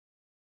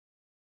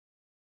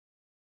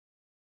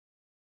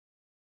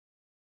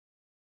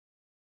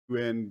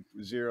and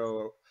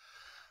 0.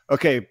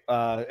 Okay,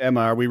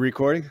 Emma, are we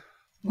recording?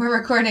 We're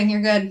recording.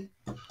 You're good.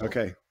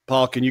 Okay.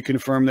 Paul, can you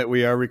confirm that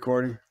we are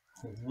recording?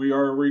 We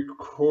are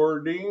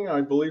recording.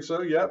 I believe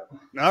so. Yep.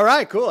 All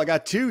right, cool. I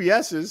got 2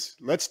 yeses.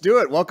 Let's do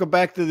it. Welcome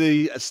back to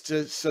the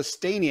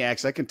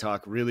Sustainiacs. I can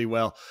talk really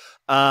well.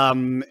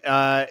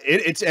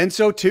 It's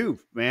ENSO 2,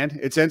 man.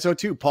 It's ENSO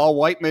 2. Paul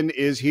Wightman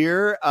is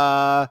here,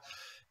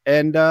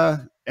 and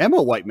Emma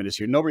Wightman is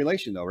here. No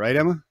relation, though, right,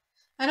 Emma?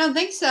 I don't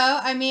think so.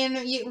 I mean,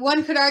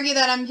 one could argue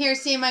that I'm here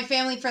seeing my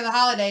family for the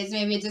holidays,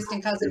 maybe a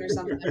distant cousin or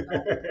something.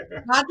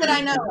 Not that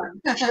I know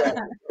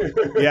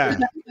of. Yeah.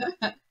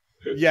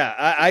 Yeah,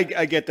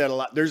 I get that a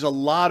lot. There's a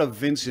lot of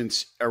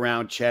Vincents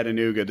around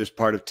Chattanooga, this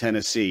part of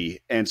Tennessee.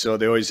 And so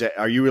they always say,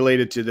 are you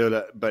related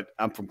to but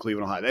I'm from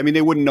Cleveland, Ohio. I mean,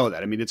 they wouldn't know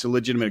that. I mean, it's a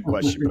legitimate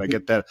question, but I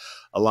get that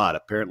a lot.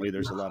 Apparently,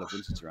 there's a lot of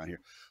Vincents around here.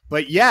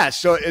 But yeah,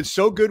 so it's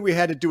so good we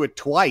had to do it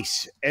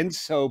twice.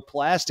 ENSO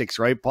Plastics,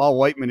 right? Paul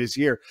Wightman is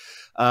here.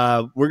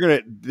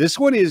 This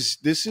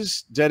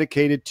is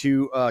dedicated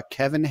to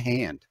Kevin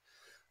Hand,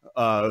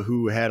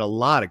 who had a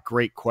lot of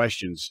great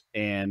questions.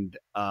 And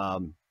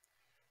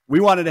we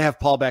wanted to have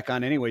Paul back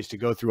on anyways to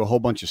go through a whole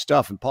bunch of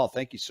stuff. And Paul,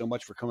 thank you so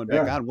much for coming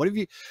back on. What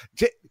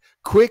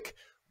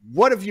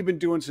have you been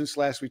doing since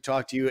last we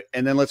talked to you?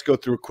 And then let's go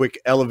through a quick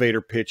elevator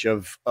pitch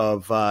of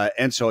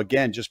ENSO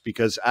again, just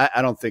because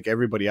I don't think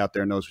everybody out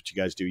there knows what you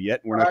guys do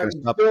yet. And we're not going to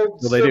stop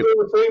until they do.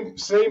 The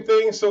same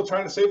thing, still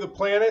trying to save the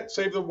planet,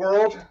 save the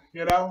world,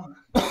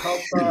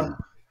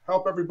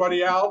 help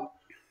everybody out.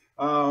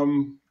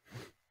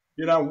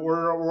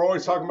 We're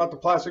always talking about the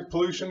plastic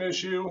pollution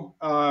issue.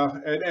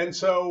 At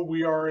ENSO,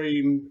 we are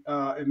an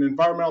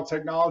environmental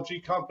technology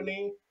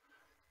company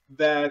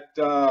that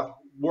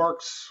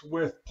works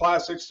with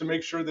plastics to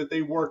make sure that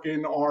they work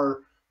in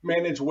our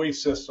managed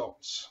waste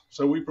systems.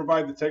 So we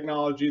provide the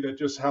technology that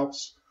just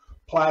helps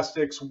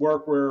plastics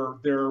work where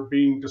they're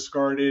being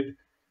discarded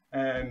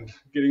and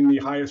getting the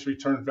highest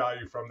return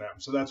value from them.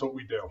 So that's what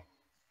we do.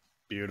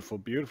 Beautiful,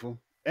 beautiful.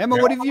 Emma,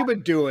 what have you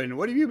been doing?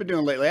 What have you been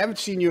doing lately? I haven't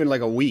seen you in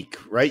like a week,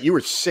 right? You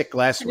were sick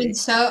last week.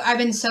 I've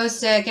been so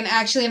sick, and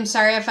actually, I'm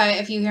sorry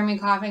if you hear me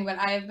coughing, but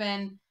I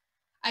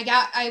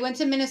went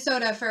to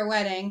Minnesota for a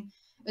wedding.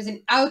 It was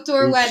an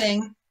outdoor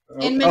wedding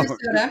in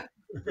Minnesota.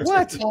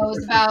 What? So it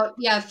was about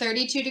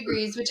 32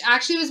 degrees, which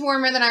actually was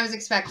warmer than I was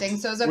expecting.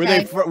 So it was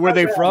okay. Were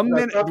they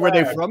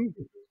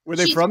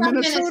from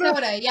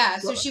Minnesota? Yeah.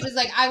 So she was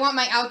like, I want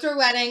my outdoor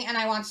wedding and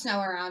I want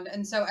snow around.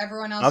 And so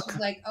everyone else was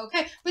like,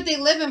 okay. But they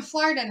live in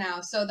Florida now.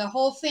 So the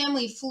whole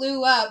family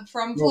flew up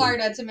from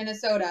Florida to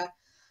Minnesota.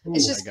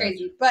 It's just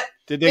crazy. But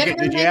did you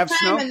have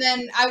snow? And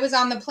then I was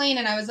on the plane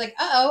and I was like,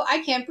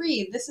 I can't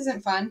breathe. This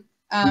isn't fun.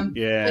 2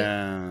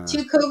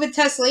 COVID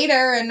tests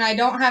later and I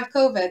don't have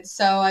COVID.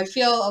 So I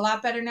feel a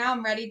lot better now.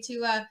 I'm ready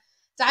to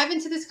dive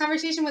into this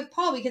conversation with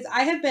Paul because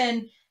I have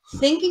been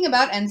thinking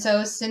about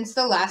ENSO since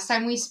the last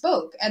time we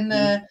spoke, and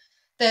the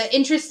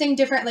interesting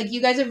different, like,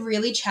 you guys have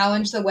really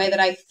challenged the way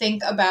that I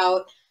think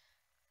about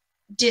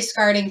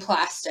discarding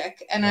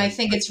plastic, and I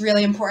think it's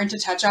really important to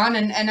touch on,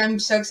 and I'm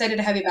so excited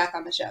to have you back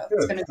on the show.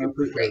 It's going to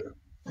be great.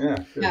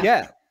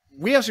 Yeah.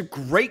 We have some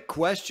great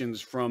questions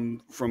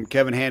from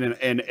Kevin Hand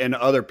and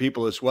other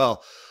people as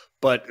well,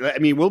 but I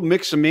mean, we'll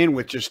mix them in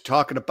with just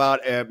talking about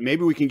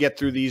maybe we can get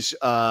through these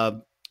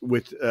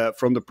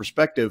from the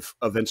perspective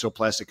of ENSO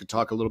Plastic and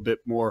talk a little bit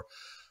more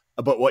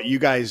about what you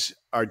guys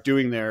are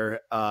doing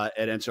there at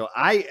ENSO.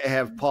 I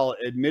have, Paul,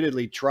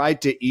 admittedly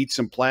tried to eat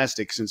some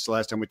plastic since the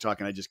last time we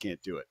talked, and I just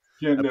can't do it.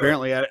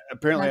 Apparently, I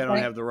don't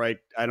have the right.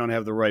 I don't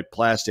have the right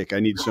plastic. I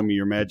need some of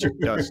your magic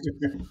dust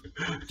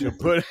to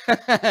put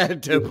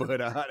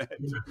on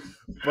it.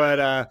 But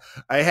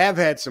I have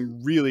had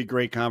some really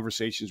great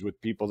conversations with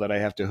people that I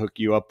have to hook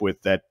you up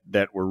with that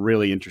were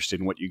really interested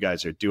in what you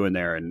guys are doing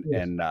there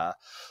and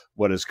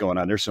what is going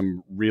on. There's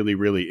some really,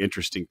 really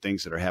interesting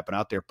things that are happening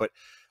out there. But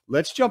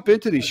let's jump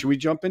into these. Should we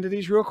jump into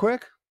these real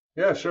quick?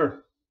 Yeah,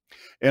 sure.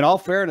 In all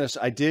fairness,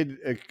 I did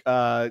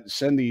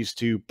send these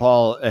to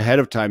Paul ahead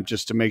of time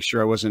just to make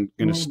sure I wasn't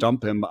going to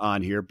stump him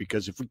on here,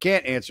 because if we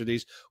can't answer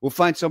these, we'll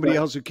find somebody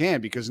else who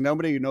can, because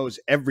nobody knows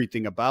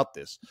everything about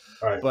this.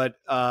 Right. But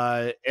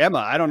Emma,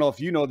 I don't know if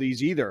you know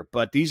these either,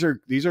 but these are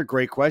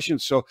great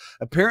questions. So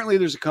apparently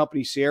there's a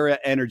company, Sierra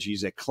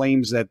Energies, that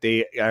claims that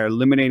they are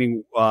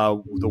eliminating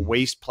the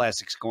waste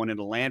plastics going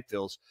into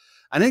landfills.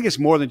 I think it's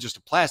more than just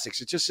the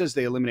plastics. It just says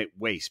they eliminate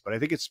waste, but I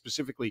think it's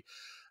specifically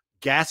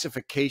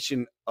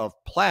gasification of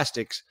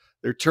plastics.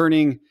 They're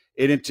turning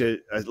it into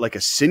like a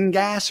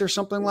syngas or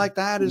something like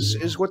that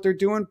is what they're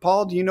doing.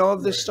 Paul, do you know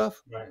of this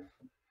stuff? Right.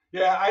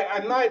 Yeah,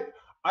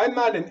 I'm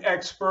not an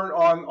expert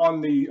on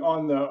the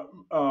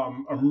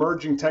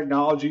emerging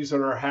technologies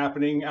that are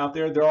happening out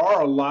there. There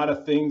are a lot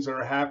of things that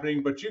are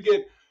happening, but you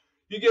get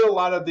a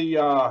lot of the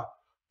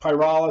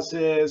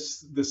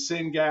pyrolysis, the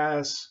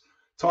syngas,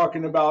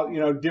 talking about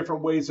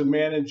different ways of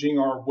managing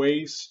our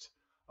waste.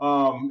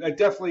 It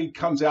definitely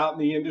comes out in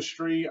the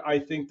industry. I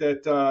think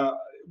that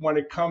when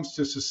it comes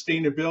to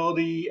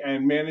sustainability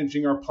and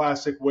managing our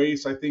plastic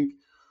waste, I think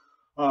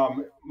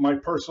my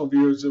personal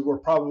view is that we're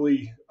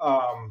probably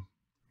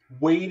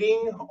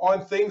waiting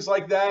on things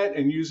like that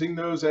and using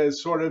those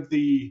as sort of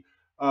the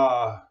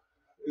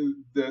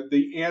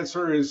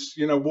answer is,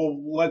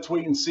 well, let's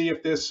wait and see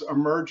if this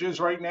emerges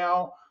right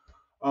now.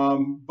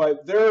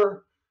 But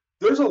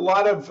there's a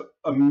lot of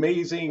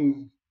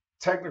amazing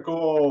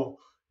technical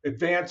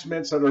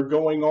advancements that are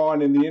going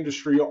on in the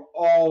industry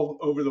all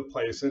over the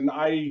place. And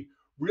I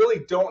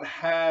really don't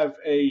have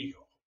a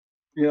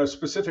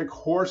specific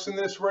horse in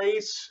this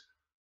race.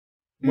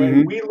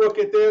 When we look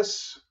at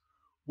this,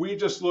 we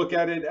just look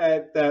at it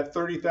at that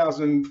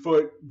 30,000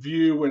 foot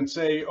view and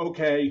say,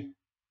 okay,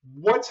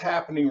 what's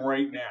happening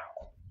right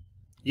now?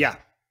 Yeah.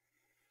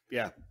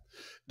 Yeah.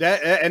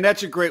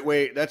 That's a great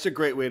way. That's a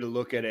great way to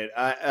look at it.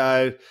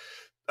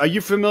 Are you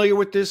familiar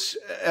with this,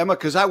 Emma?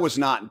 Because I was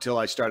not until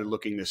I started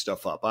looking this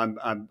stuff up. I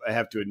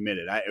have to admit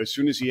it. As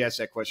soon as he asked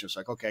that question, I was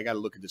like, okay, I got to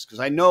look at this because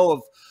I know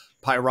of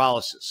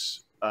pyrolysis,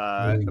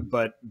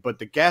 but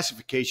the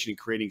gasification and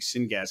creating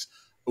syngas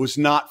I was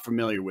not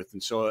familiar with,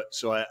 and so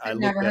I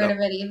never heard of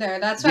it either.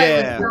 That's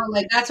why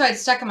that's why it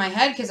stuck in my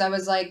head because I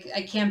was like,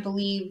 I can't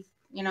believe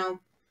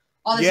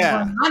all this is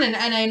going on, and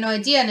I had no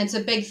idea. And it's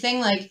a big thing,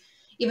 like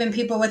even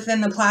people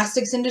within the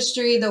plastics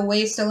industry, the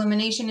waste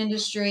elimination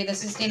industry, the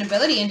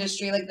sustainability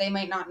industry, like they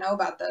might not know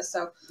about this.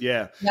 So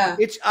yeah,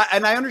 it's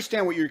and I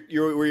understand what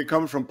where you're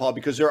coming from, Paul,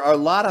 because there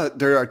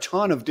are a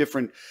ton of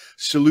different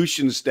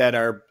solutions that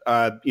are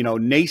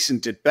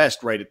nascent at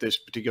best right at this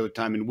particular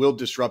time and will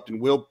disrupt and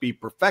will be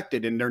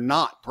perfected, and they're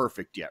not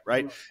perfect yet,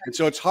 right? And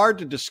so it's hard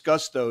to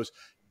discuss those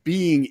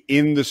being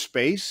in the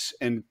space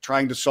and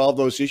trying to solve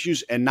those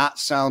issues and not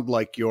sound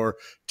like you're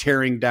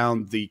tearing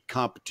down the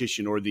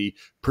competition or the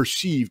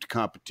perceived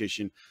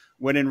competition,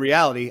 when in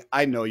reality,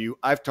 I know you,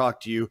 I've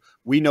talked to you,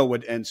 we know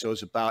what ENSO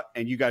is about,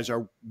 and you guys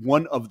are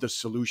one of the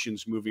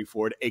solutions moving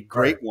forward, a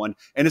great one,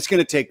 and it's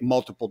going to take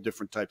multiple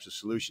different types of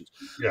solutions.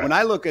 Yeah. When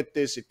I look at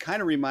this, it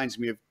kind of reminds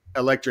me of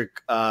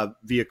electric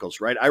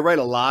vehicles, right? I write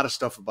a lot of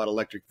stuff about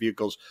electric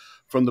vehicles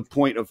from the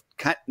point of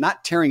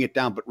not tearing it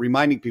down, but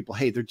reminding people,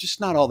 hey, they're just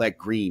not all that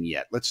green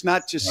yet. Let's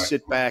not just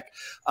sit back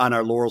on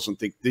our laurels and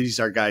think these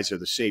are guys are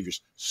the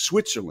saviors.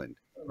 Switzerland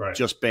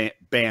just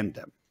banned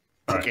them.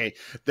 Okay.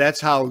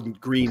 That's how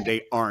green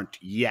they aren't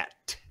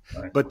yet,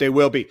 but they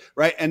will be.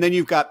 Right. And then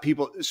you've got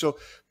people. So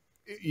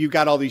you've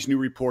got all these new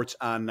reports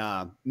on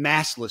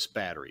massless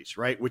batteries,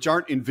 right? Which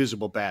aren't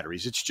invisible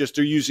batteries. It's just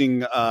they're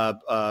using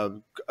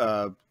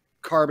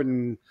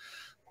carbon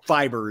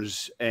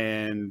fibers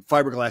and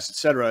fiberglass, et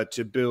cetera,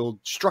 to build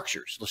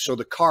structures. So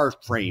the car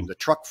frame, the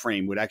truck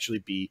frame would actually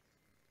be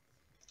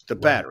the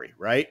battery,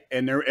 right?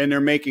 And they're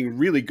making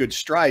really good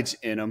strides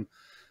in them.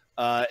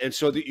 And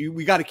so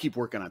we got to keep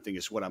working on things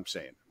is what I'm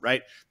saying,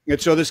 right? And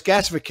so this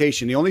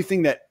gasification, the only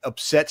thing that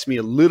upsets me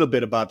a little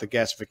bit about the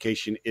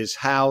gasification is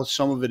how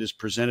some of it is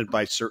presented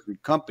by certain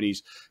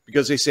companies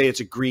because they say it's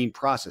a green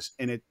process.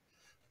 And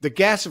the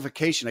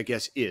gasification, I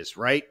guess, is,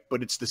 right?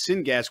 But it's the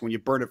syngas when you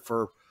burn it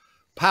for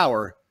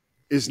power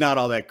is not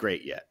all that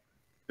great yet.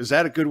 Is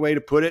that a good way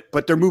to put it?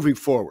 But they're moving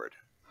forward,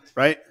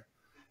 right?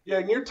 Yeah,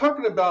 and you're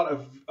talking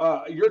about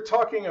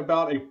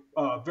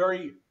a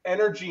very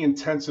energy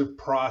intensive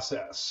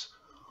process.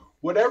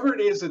 Whatever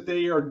it is that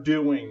they are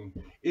doing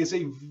is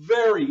a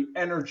very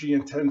energy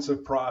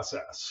intensive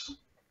process.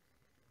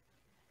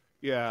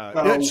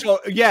 Yeah.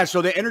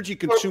 So the energy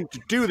consumed to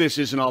do this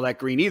isn't all that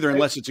green either,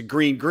 unless it's a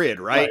green grid,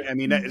 right? I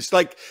mean, it's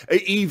like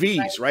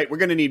EVs, right? We're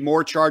going to need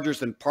more chargers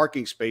than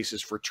parking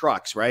spaces for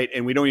trucks, right?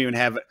 And we don't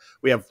even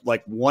we have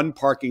like one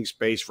parking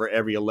space for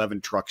every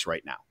 11 trucks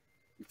right now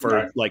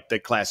for like the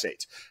Class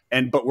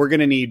 8s. But we're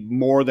going to need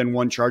more than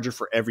one charger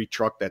for every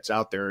truck that's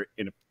out there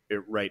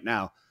right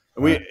now.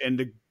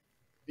 And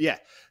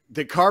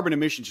the carbon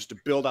emissions just to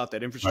build out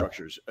that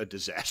infrastructure is a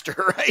disaster,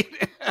 right?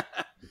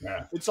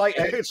 Yeah. It's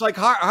like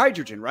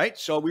hydrogen, right?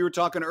 So we were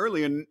talking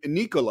earlier in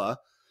Nikola,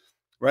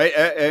 right?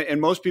 And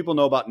most people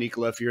know about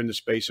Nikola if you're in the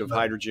space of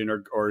hydrogen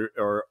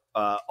or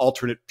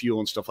alternate fuel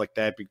and stuff like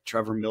that.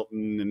 Trevor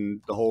Milton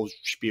and the whole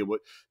spiel.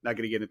 Not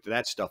going to get into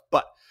that stuff,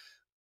 but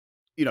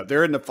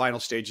they're in the final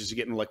stages of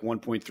getting like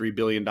 $1.3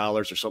 billion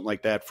or something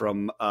like that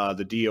from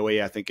the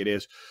DOA, I think it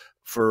is,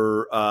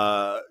 for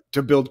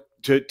to build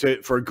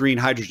for a green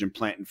hydrogen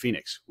plant in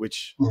Phoenix,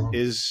 which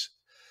is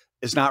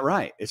not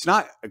right. It's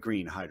not a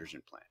green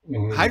hydrogen plant.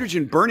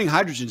 Burning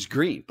hydrogen is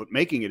green, but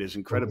making it is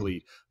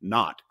incredibly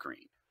not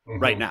green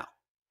right now.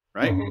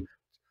 Right.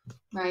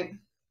 Right.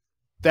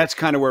 That's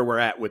kind of where we're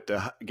at with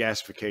the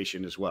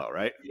gasification as well.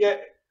 Right. Yeah.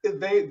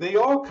 They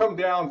all come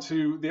down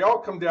to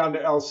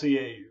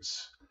LCAs.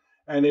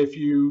 And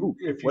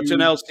what's an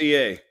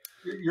LCA?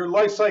 Your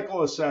life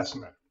cycle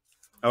assessment.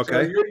 Okay.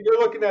 So you're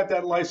looking at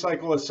that life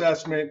cycle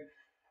assessment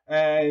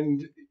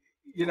and,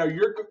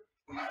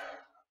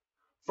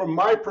 from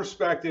my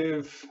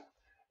perspective,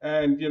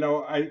 and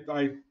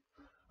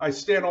I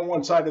stand on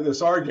one side of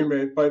this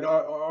argument, but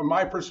on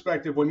my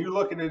perspective, when you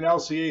look at an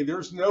LCA,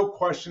 there's no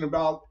question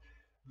about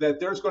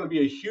that. There's going to be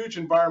a huge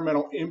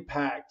environmental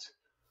impact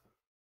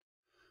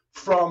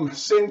from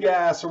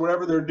syngas or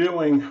whatever they're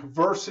doing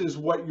versus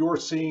what you're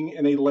seeing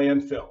in a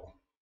landfill.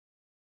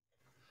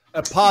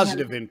 A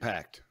positive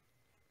impact.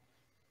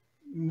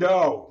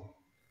 No.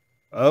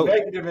 Oh.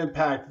 Negative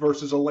impact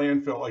versus a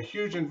landfill. A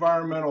huge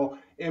environmental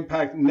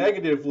impact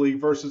negatively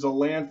versus a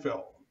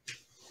landfill.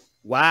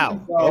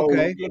 Wow. So,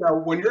 Okay. you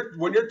know, when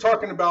you're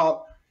talking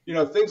about, you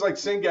know, things like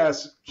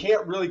syngas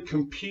can't really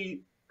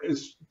compete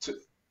with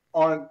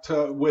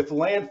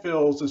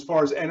landfills as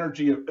far as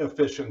energy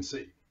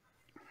efficiency.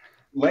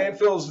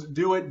 Landfills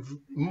do it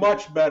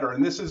much better,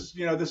 and this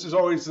is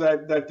always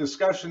that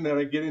discussion that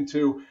I get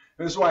into.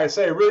 And this is why I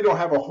say I really don't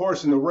have a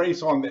horse in the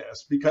race on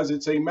this, because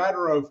it's a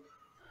matter of,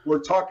 we're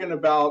talking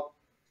about,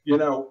 you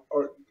know,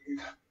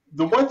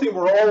 the one thing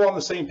we're all on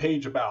the same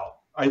page about,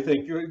 I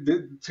think,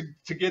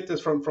 to get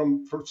this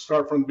from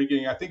start from the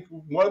beginning. I think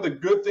one of the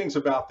good things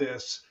about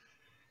this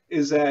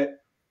is that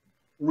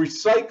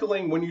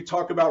recycling, when you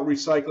talk about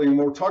recycling, when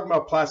we're talking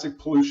about plastic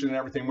pollution and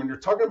everything, when you're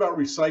talking about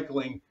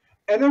recycling,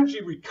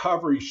 energy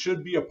recovery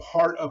should be a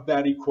part of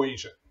that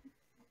equation.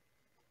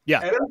 Yeah.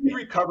 Energy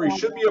recovery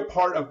should be a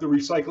part of the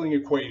recycling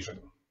equation.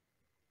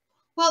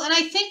 Well, and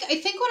I think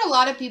what a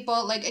lot of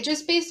people, like,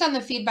 just based on the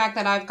feedback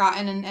that I've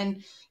gotten,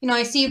 and you know,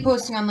 I see you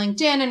posting on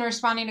LinkedIn and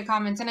responding to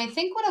comments, and I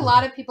think what a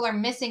lot of people are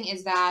missing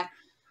is that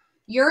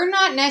you're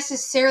not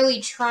necessarily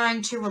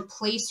trying to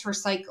replace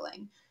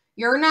recycling.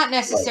 You're not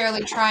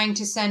necessarily trying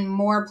to send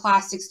more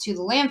plastics to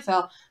the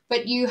landfill,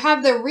 but you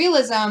have the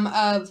realism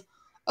of,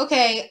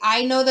 okay,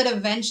 I know that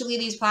eventually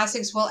these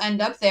plastics will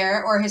end up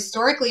there, or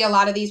historically a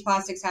lot of these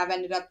plastics have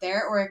ended up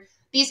there, or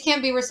these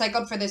can't be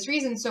recycled for this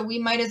reason, so we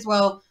might as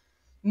well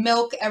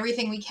milk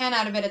everything we can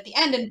out of it at the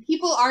end. And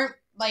people aren't,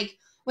 like,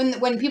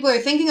 when people are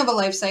thinking of a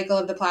life cycle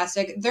of the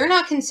plastic, they're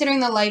not considering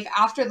the life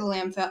after the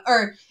landfill,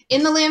 or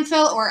in the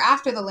landfill, or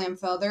after the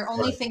landfill. They're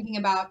only thinking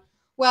about,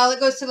 well,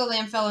 it goes to the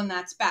landfill and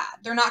that's bad.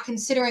 They're not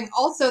considering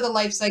also the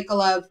life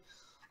cycle of,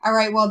 all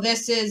right, well,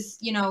 this is,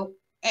 you know,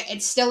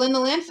 it's still in the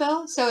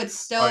landfill, so it's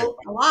still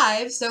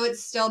alive, so it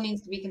still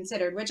needs to be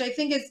considered, which I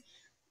think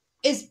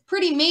is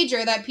pretty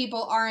major that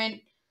people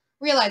aren't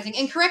realizing.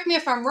 And correct me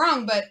if I'm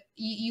wrong, but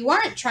you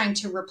aren't trying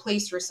to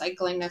replace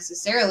recycling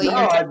necessarily.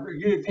 No,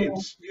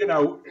 it's, you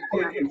know,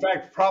 in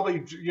fact,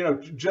 probably, you know,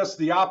 just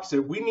the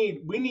opposite. We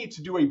need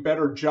to do a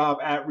better job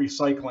at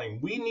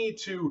recycling. We need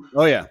to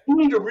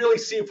really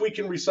see if we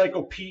can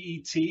recycle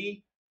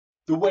PET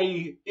the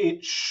way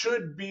it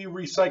should be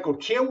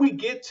recycled. Can we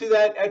get to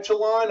that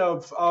echelon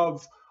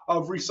of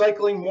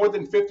recycling more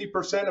than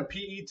 50% of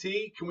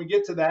PET? Can we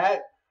get to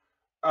that?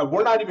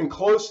 We're not even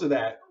close to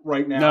that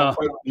right now.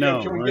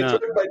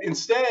 But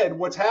instead,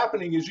 what's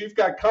happening is you've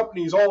got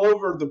companies all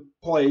over the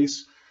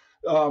place,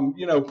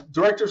 you know,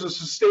 directors of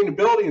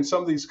sustainability in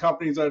some of these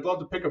companies I'd love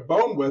to pick a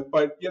bone with,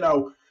 but, you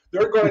know,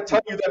 they're going to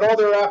tell you that all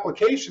their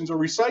applications are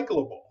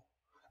recyclable.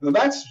 Now,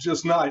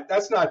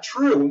 that's not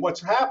true. And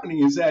what's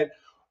happening is that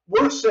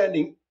we're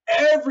sending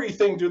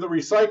everything to the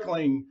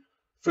recycling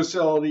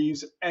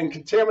facilities and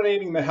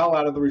contaminating the hell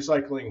out of the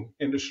recycling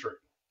industry.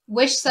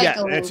 Wish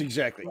cycling. Yeah, that's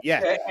exactly.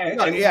 Yeah.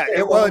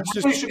 Well, it's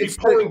just, we should be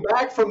pulling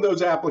back from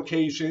those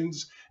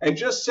applications and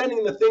just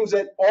sending the things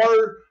that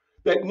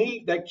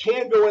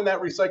can go in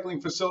that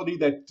recycling facility,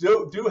 that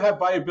do have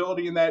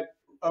viability in that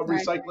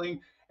recycling,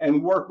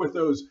 and work with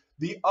those.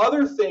 The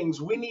other things,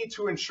 we need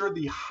to ensure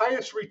the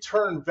highest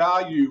return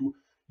value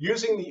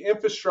using the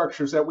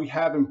infrastructures that we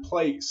have in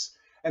place.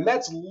 And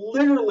that's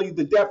literally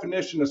the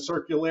definition of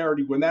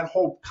circularity when that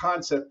whole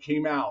concept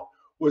came out,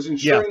 was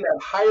ensuring that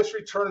highest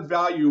return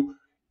value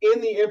in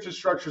the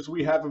infrastructures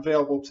we have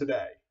available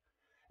today.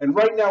 And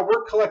right now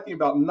we're collecting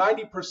about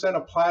 90%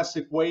 of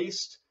plastic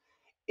waste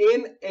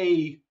in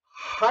a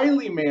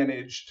highly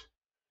managed,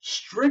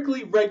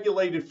 strictly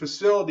regulated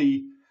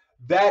facility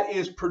that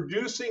is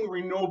producing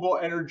renewable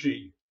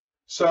energy.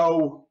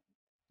 So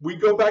we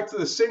go back to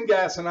the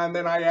syngas, and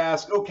then I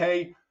ask,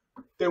 okay,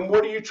 then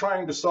what are you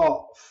trying to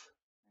solve?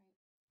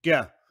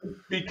 Yeah.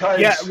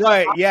 Because is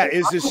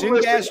the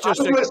syngas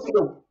just listening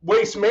to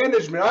waste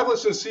management? I've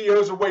listened to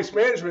CEOs of waste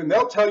management, and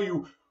they'll tell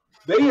you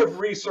they have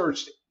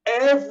researched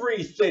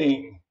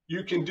everything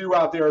you can do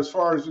out there as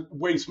far as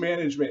waste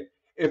management.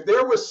 If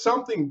there was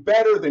something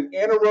better than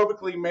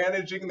anaerobically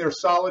managing their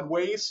solid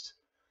waste,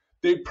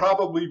 they'd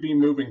probably be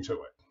moving to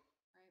it.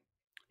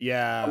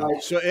 Yeah.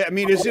 So I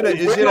mean, is it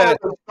a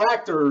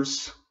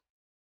factors?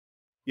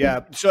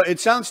 Yeah. So it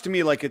sounds to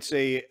me like it's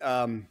a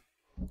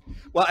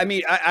well, I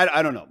mean,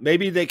 I don't know.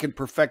 Maybe they can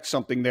perfect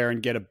something there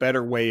and get a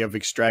better way of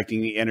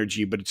extracting the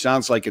energy, but it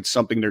sounds like it's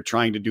something they're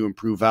trying to do,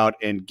 improve out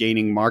and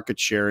gaining market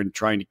share and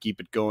trying to keep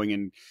it going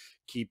and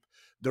keep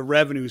the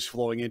revenues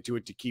flowing into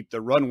it to keep the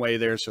runway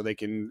there so they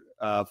can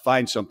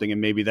find something.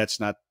 And maybe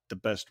that's not the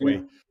best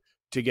way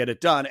to get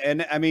it done.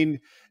 And I mean,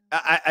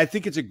 I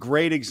think it's a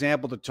great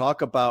example to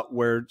talk about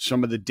where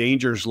some of the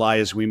dangers lie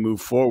as we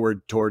move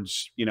forward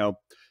towards, you know,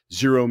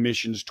 zero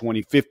emissions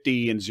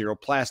 2050 and zero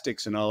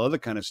plastics and all other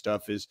kind of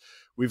stuff. Is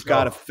we've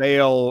got to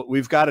fail.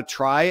 We've got to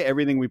try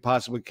everything we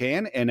possibly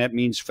can. And that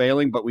means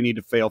failing, but we need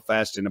to fail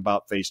fast and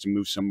about face to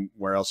move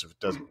somewhere else if it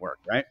doesn't work.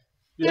 Right.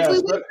 If we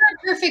make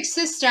a perfect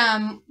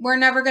system, we're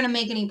never going to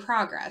make any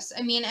progress.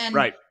 I mean, and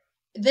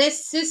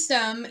this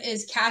system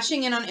is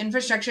cashing in on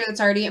infrastructure that's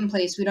already in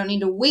place. We don't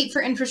need to wait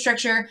for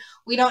infrastructure.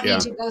 We don't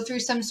need to go through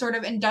some sort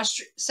of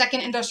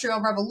second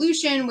industrial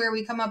revolution where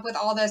we come up with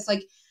all this.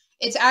 Like,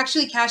 it's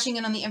actually cashing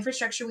in on the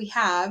infrastructure we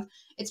have.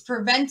 It's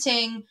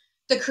preventing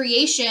the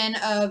creation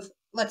of,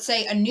 let's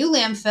say, a new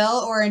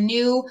landfill or a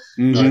new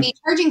EV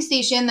charging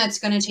station that's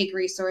going to take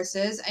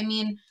resources. I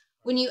mean,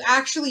 when you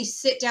actually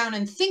sit down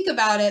and think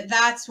about it,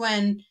 that's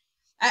when,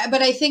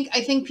 but I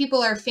think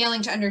people are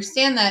failing to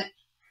understand that,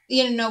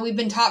 we've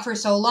been taught for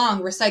so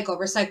long, recycle,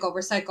 recycle,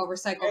 recycle,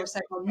 recycle,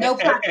 recycle. No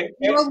plastic,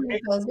 zero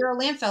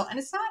landfill. And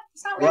it's not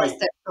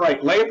realistic.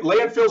 Right.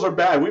 Landfills are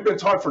bad. We've been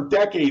taught for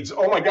decades.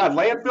 Oh my God,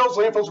 landfills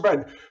are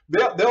bad.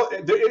 They'll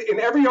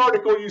in every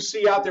article you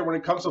see out there when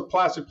it comes to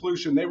plastic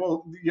pollution, they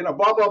will,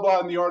 blah, blah,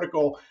 blah in the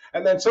article.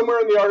 And then somewhere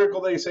in the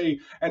article they say,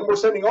 and we're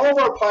sending all of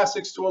our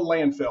plastics to a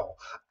landfill.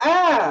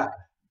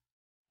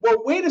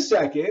 Well, wait a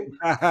second.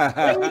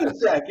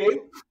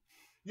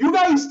 You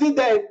guys did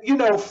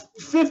that,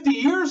 50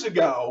 years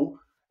ago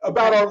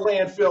about our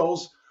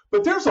landfills,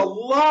 but there's a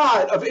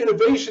lot of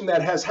innovation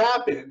that has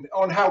happened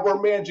on how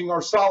we're managing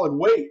our solid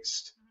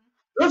waste.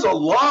 There's a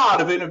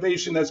lot of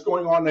innovation that's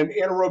going on in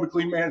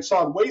anaerobically managed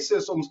solid waste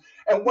systems.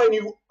 And when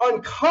you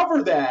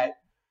uncover that,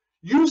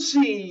 you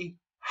see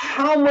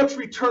how much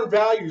return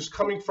value is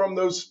coming from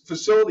those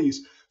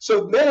facilities.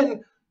 So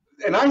then,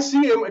 and I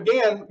see them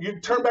again, you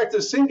turn back to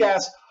the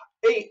syngas.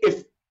 Hey,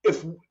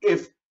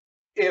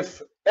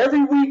 if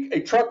every week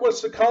a truck was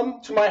to come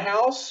to my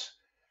house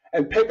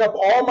and pick up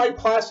all my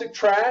plastic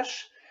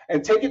trash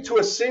and take it to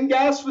a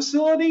syngas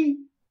facility,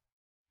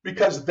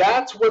 because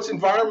that's what's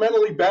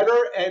environmentally better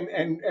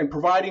and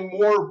providing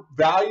more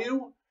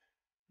value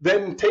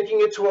than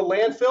taking it to a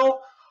landfill,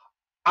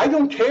 I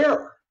don't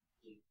care.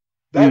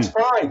 That's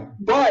fine.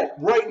 But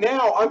right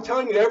now, I'm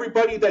telling you,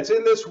 everybody that's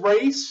in this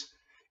race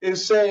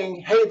is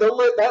saying, hey, that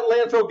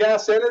landfill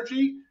gas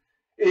energy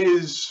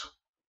is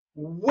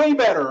way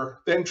better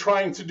than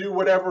trying to do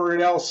whatever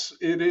else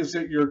it is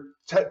that you're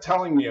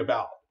telling me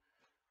about.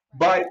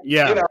 But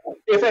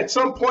if at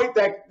some point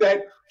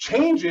that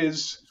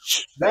changes,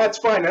 that's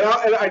fine. And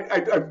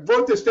I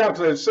wrote this down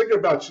because I was thinking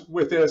about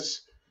with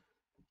this.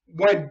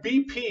 When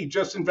BP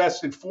just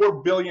invested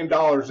 $4 billion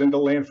into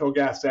landfill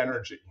gas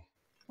energy.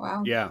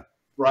 Wow. Yeah.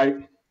 Right?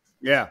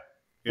 Yeah.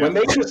 When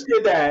they just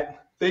did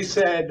that, they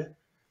said,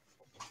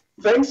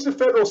 thanks to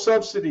federal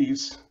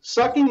subsidies,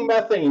 sucking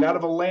methane out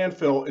of a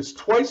landfill is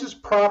twice as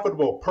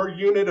profitable per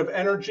unit of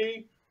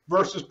energy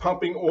versus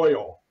pumping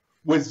oil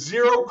with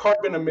zero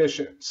carbon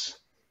emissions.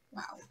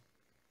 Wow.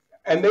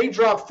 And they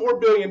dropped $4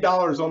 billion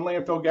on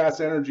landfill gas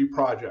energy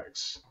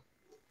projects.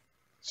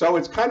 So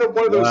it's kind of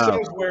one of those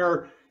things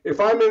where if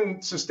I'm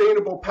in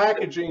sustainable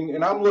packaging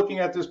and I'm looking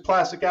at this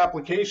plastic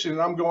application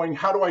and I'm going,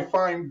 how do I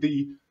find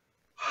the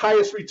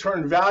highest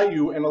return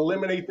value and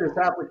eliminate this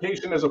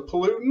application as a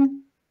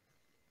pollutant?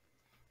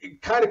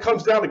 It kind of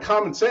comes down to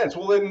common sense.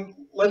 Well, then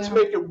let's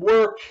make it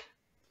work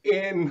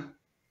in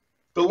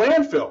the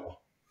landfill.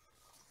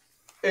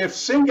 If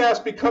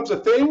syngas becomes a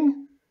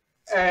thing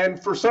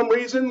and for some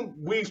reason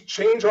we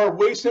change our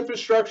waste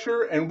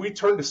infrastructure and we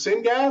turn to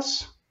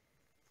syngas,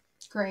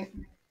 great.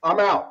 I'm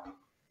out.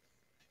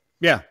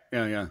 Yeah.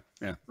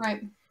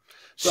 Right.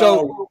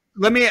 So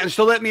let me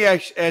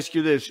ask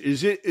you this: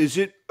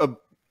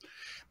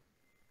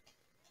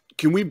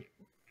 can we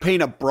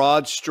paint a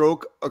broad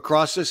stroke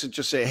across this and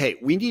just say, hey,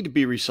 we need to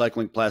be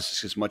recycling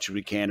plastics as much as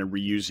we can and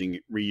reusing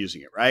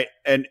it, right?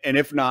 And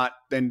if not,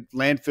 then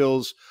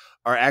landfills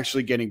are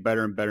actually getting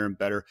better and better and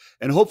better,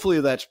 and hopefully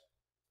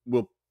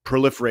will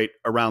proliferate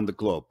around the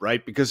globe,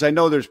 right? Because I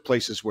know there's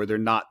places where they're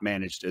not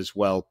managed as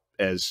well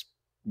as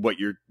what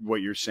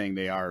you're saying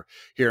they are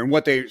here, and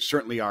what they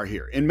certainly are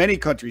here. In many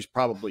countries,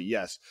 probably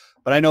yes,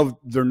 but I know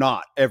they're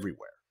not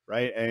everywhere,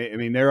 right? I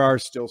mean, there are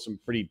still some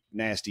pretty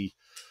nasty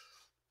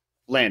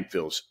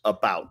landfills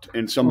about,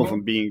 and some of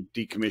them being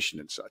decommissioned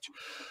and such.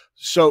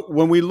 So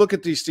when we look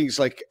at these things,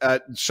 like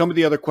some of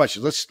the other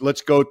questions,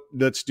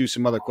 let's do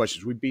some other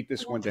questions. We beat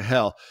this one to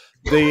hell.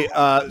 So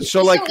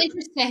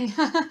interesting.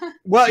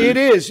 Well,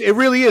 it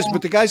really is.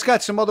 But the guy's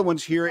got some other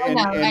ones here,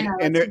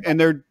 and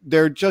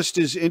they're just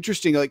as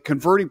interesting, like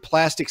converting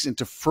plastics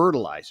into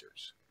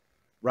fertilizers,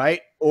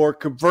 right? Or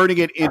converting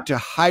it into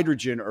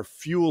hydrogen or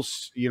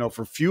fuels,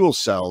 for fuel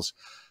cells.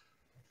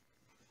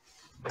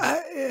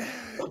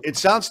 It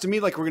sounds to me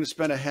like we're going to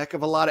spend a heck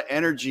of a lot of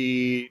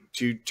energy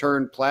to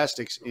turn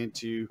plastics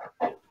into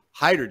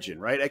hydrogen,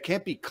 right? It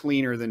can't be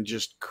cleaner than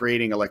just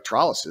creating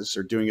electrolysis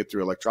or doing it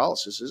through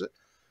electrolysis, is it?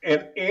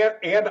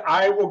 And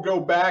I'll go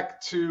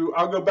back to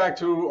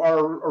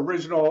our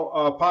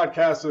original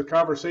podcast, the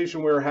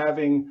conversation we were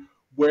having,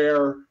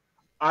 where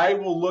I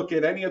will look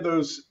at any of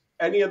those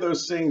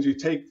things. You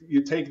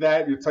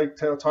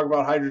talk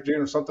about hydrogen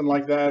or something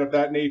like that of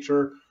that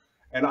nature.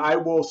 And I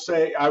will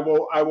say, I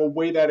will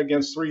weigh that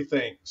against three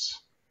things: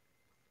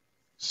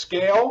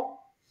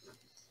 scale,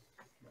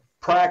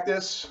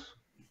 practice,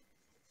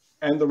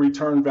 and the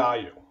return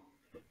value.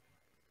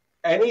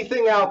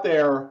 Anything out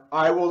there,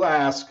 I will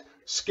ask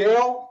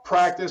scale,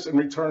 practice, and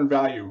return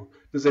value.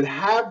 Does it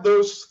have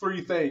those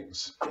three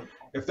things?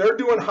 If they're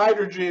doing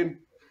hydrogen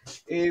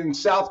in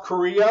South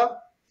Korea,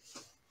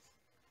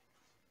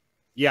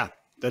 yeah,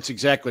 that's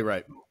exactly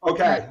right.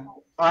 Okay,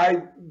 I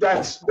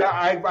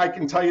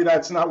can tell you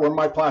that's not where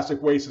my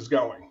plastic waste is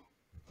going.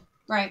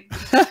 Right.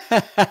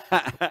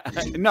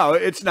 No,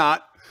 it's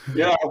not.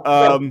 Yeah,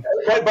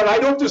 but I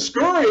don't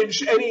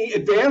discourage any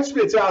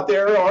advancements out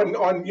there on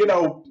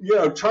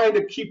trying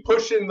to keep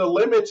pushing the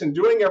limits and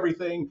doing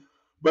everything.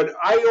 But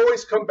I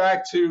always come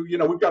back to,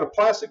 we've got a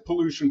plastic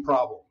pollution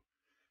problem.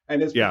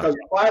 And it's because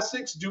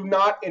plastics do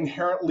not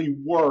inherently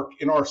work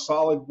in our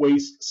solid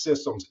waste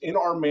systems, in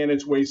our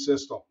managed waste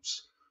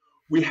systems.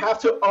 We have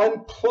to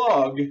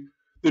unplug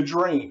the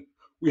drain.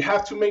 We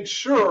have to make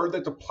sure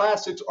that the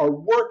plastics are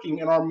working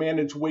in our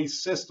managed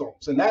waste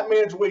systems. And that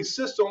managed waste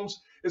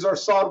systems is our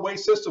solid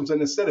waste systems. And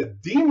instead of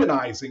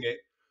demonizing it,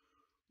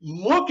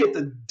 look at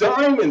the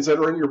diamonds that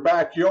are in your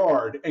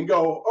backyard and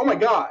go, oh my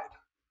God,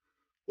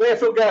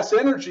 landfill gas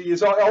energy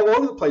is all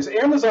over the place.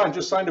 Amazon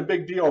just signed a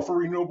big deal for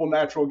renewable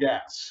natural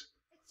gas.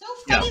 It's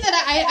so funny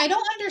that I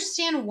don't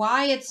understand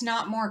why it's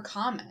not more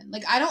common.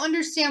 Like, I don't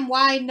understand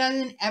why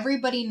doesn't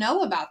everybody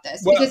know about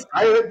this? Well, because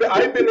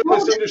I've been in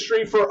this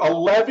industry for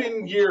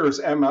 11 years,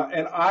 Emma,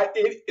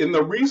 and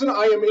the reason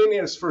I am in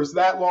this for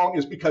that long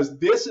is because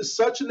this is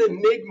such an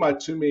enigma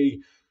to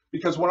me.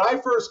 Because when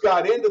I first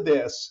got into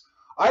this,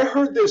 I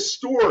heard this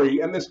story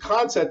and this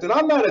concept, and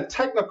I'm not a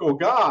technical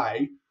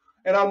guy,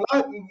 and I'm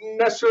not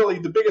necessarily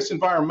the biggest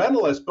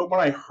environmentalist, but when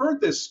I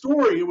heard this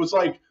story, it was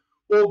like,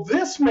 well,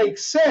 this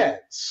makes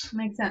sense.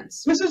 Makes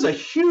sense. This is a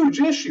huge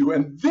issue,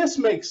 and this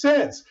makes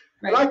sense.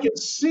 Right. And I can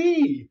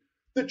see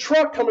the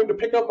truck coming to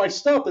pick up my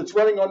stuff that's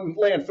running on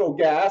landfill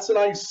gas, and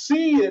I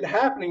see it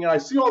happening, and I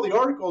see all the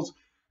articles,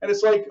 and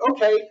it's like,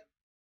 okay,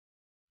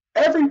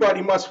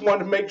 everybody must want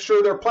to make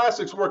sure their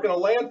plastics work in a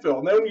landfill.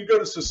 And then when you go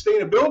to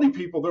sustainability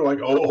people, they're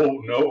like, oh,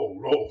 no.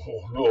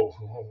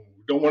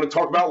 We don't want to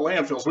talk about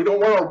landfills. We don't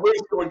want our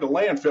waste going to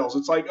landfills.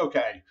 It's like,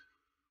 okay,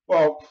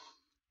 well,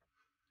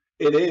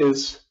 it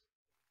is.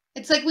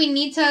 It's like we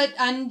need to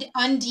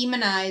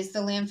undemonize the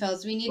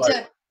landfills. We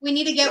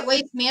need to get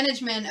waste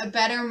management a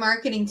better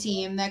marketing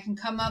team that can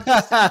come up with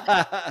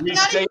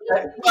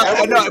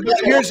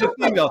here's the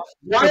thing though.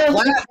 Why are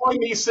we calling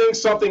these things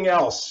something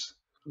else?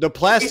 The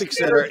plastics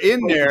that are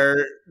in there,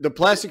 the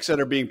plastics that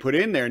are being put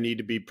in there need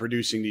to be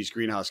producing these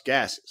greenhouse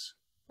gases.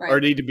 Right. Or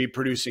need to be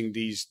producing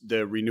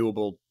the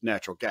renewable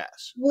natural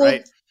gas,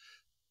 right?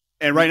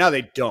 And right now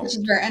they don't. Which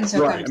is where ENSO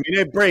comes. I mean,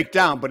 they break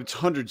down, but it's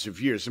hundreds of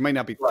years. It might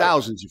not be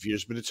thousands of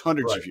years, but it's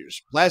hundreds of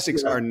years.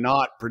 Plastics are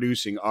not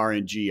producing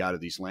RNG out of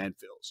these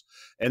landfills.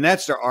 And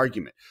that's their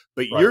argument.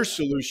 But your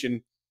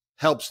solution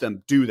helps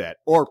them do that,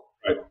 or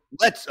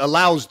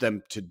allows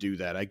them to do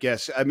that, I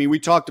guess. I mean, we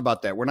talked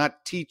about that. We're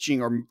not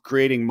teaching or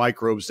creating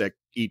microbes that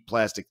eat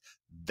plastic.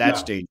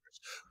 That's dangerous.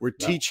 We're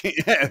teaching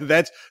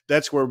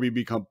that's where we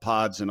become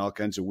pods and all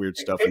kinds of weird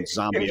stuff and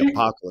zombie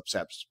apocalypse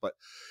happens. But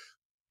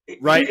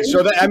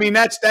so that, I mean,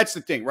 that's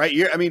the thing, right?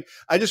 I mean,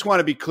 I just want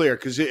to be clear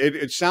because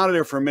it sounded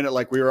there for a minute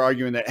like we were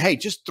arguing that, hey,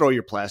 just throw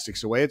your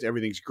plastics away.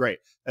 Everything's great.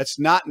 That's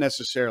not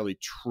necessarily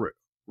true,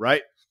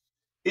 right?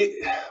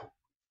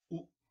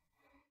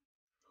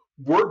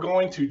 We're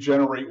going to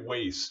generate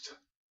waste.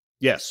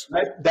 Yes.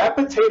 That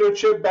potato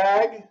chip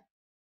bag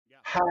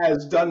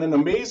has done an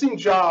amazing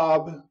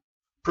job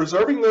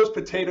preserving those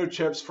potato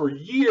chips for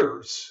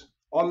years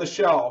on the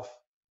shelf.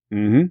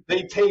 Mm-hmm.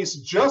 They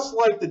taste just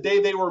like the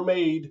day they were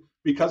made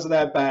because of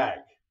that bag.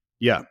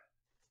 Yeah.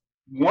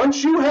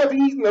 Once you have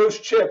eaten those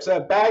chips,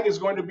 that bag is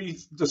going to be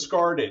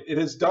discarded. It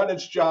has done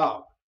its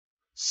job.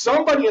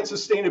 Somebody in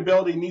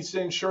sustainability needs to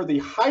ensure the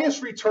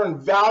highest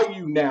return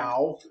value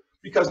now,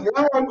 because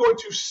now I'm going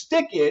to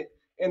stick it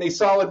in a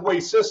solid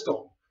waste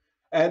system.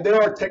 And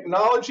there are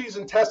technologies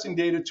and testing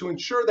data to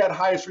ensure that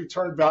highest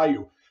return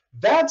value.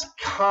 That's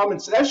common.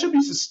 That should be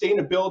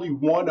sustainability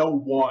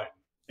 101.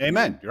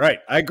 Amen. You're right.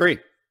 I agree.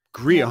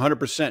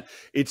 100%.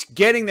 It's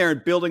getting there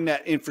and building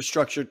that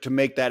infrastructure to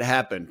make that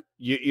happen.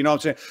 You know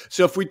what I'm saying?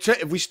 So if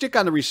we stick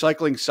on the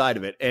recycling side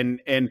of it,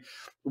 and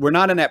we're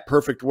not in that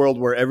perfect world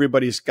where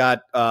everybody's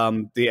got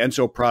the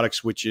ENSO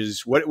products, which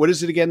is what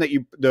is it again that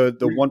you the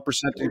 1%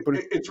 that you put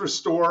in? It's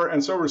Restore,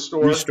 ENSO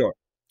Restore.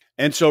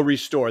 ENSO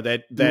Restore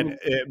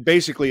that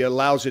basically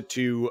allows it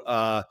to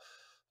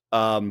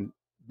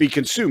be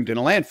consumed in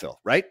a landfill,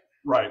 right?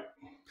 Right.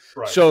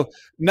 So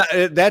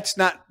that's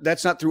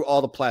not through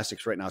all the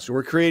plastics right now. So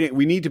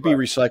we need to be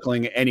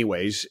recycling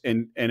anyways,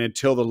 and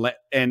until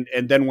and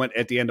then when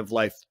at the end of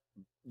life,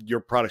 your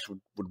products would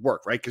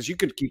work, right? Because you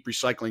could keep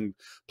recycling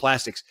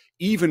plastics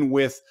even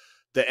with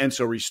the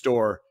ENSO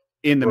Restore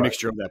in the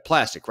mixture of that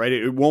plastic, right?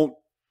 It won't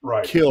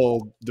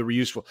kill the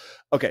reusable.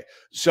 Okay,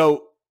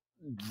 so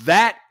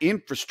that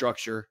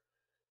infrastructure,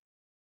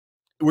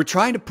 we're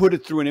trying to put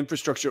it through an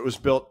infrastructure that was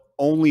built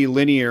only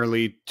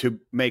linearly to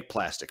make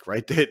plastic,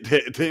 right?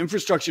 The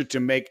infrastructure to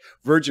make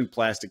virgin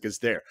plastic is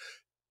there.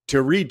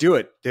 To redo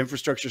it, the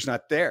infrastructure is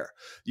not there.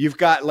 You've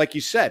got, like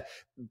you said,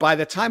 by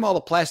the time all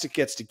the plastic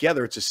gets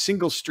together, it's a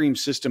single stream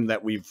system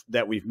that we've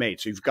made.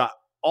 So you've got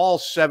all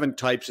 7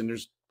 types, and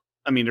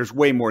there's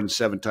way more than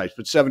 7 types,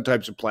 but 7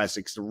 types of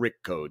plastics, the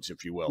RIC codes,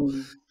 if you will,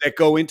 that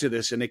go into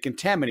this, and they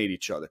contaminate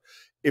each other.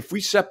 If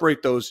we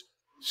separate those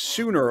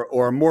sooner,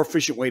 or a more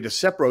efficient way to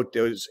separate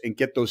those and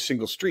get those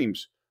single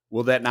streams,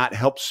 will that not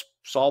help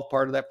solve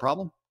part of that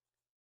problem?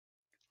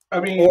 I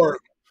mean, or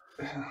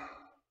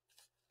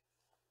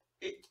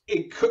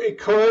it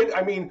could.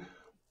 I mean,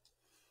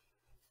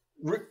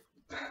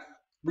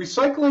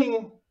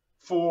 recycling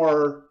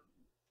for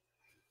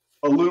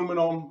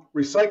aluminum,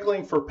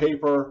 recycling for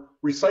paper,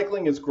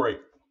 recycling is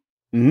great.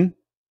 Mm-hmm.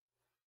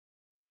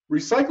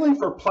 Recycling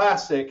for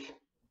plastic,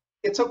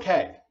 it's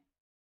okay.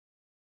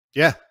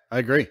 Yeah, I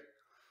agree.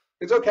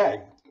 It's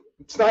okay.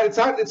 It's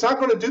not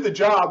going to do the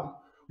job.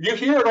 You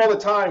hear it all the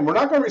time. We're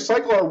not going to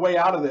recycle our way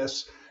out of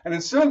this. And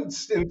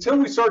until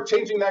we start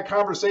changing that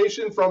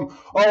conversation from,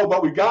 oh,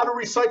 but we got to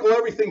recycle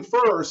everything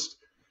first,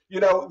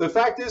 the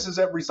fact is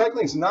that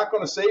recycling is not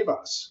going to save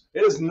us.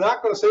 It is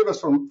not going to save us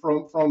from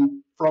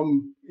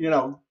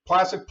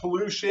plastic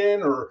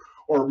pollution or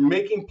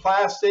making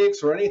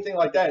plastics or anything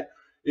like that.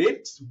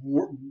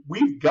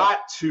 We've got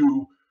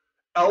to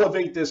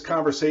elevate this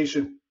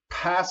conversation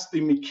past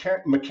the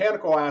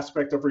mechanical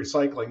aspect of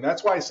recycling.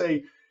 That's why I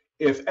say,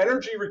 if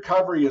energy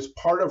recovery is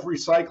part of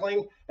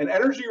recycling, and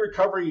energy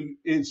recovery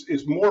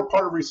is more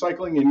part of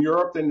recycling in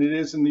Europe than it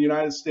is in the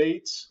United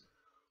States,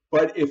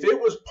 but if it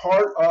was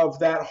part of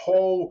that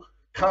whole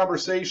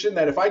conversation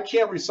that if I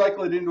can't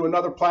recycle it into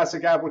another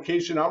plastic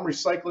application, I'm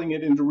recycling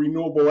it into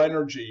renewable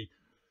energy,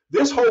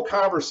 this whole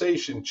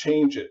conversation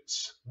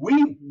changes.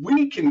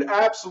 We can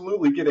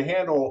absolutely get a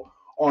handle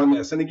on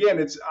this. And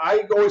again,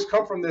 I always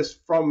come from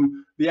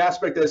the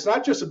aspect that it's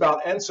not just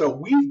about ENSO.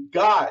 We've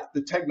got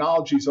the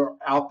technologies are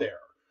out there.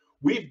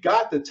 We've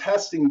got the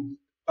testing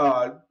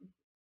to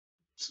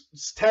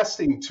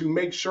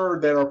make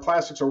sure that our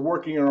plastics are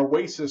working in our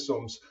waste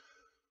systems.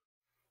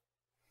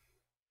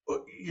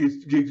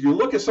 You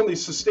look at some of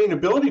these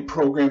sustainability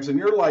programs and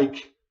you're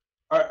like,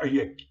 are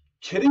you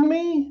kidding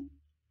me?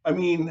 I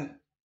mean,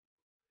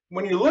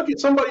 when you look at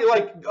somebody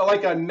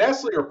like a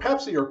Nestle or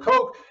Pepsi or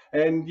Coke,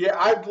 and yeah,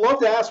 I'd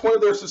love to ask one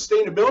of their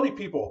sustainability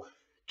people,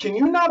 can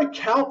you not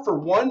account for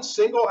one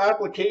single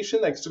application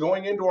that's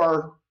going into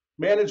our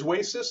managed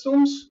waste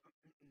systems?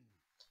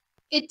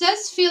 It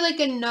does feel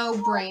like a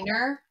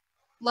no-brainer.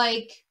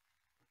 Like,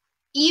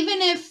 even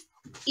if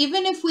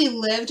we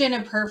lived in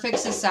a perfect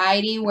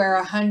society where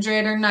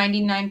 100 or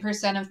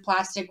 99% of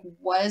plastic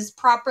was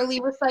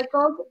properly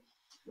recycled,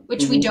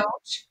 which we don't,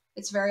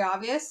 it's very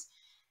obvious.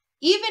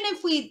 Even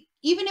if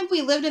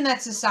we lived in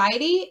that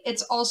society,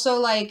 it's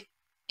also like,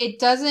 it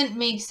doesn't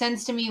make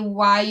sense to me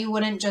why you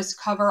wouldn't just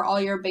cover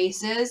all your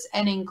bases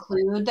and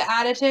include the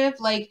additive.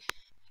 Like,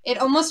 it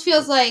almost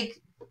feels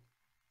like,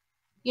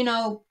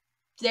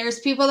 there's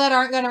people that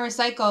aren't going to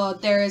recycle.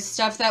 There is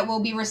stuff that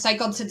will be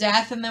recycled to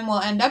death and then will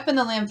end up in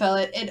the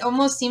landfill. It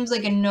almost seems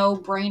like a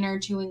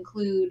no-brainer to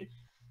include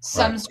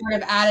some sort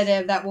of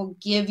additive that will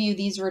give you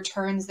these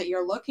returns that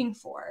you're looking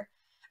for.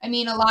 I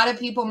mean, a lot of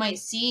people might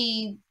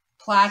see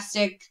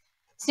plastic,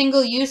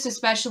 single use,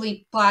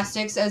 especially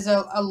plastics, as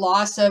a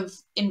loss of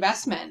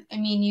investment. I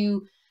mean,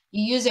 you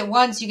use it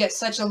once, you get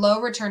such a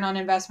low return on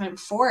investment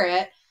for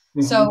it.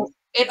 Mm-hmm. So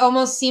it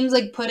almost seems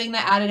like putting the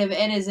additive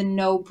in is a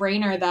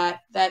no-brainer that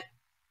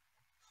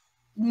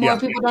more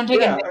people don't take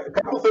it. A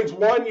couple things.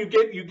 One, you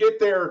get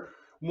there.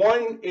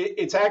 One,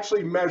 it's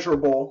actually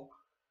measurable.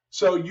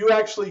 So you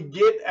actually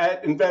get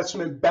at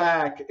investment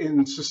back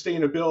in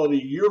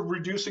sustainability. You're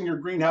reducing your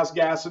greenhouse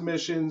gas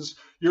emissions.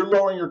 You're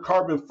lowering your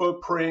carbon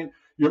footprint.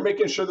 You're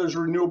making sure there's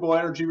renewable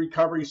energy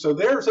recovery. So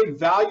there's a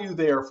value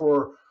there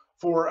for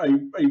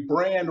a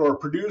brand or a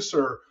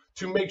producer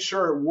to make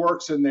sure it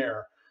works in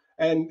there.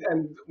 And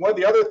one of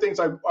the other things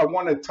I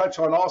want to touch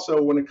on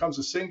also when it comes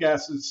to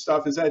syngas and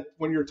stuff is that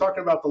when you're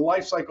talking about the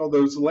life cycle,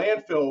 those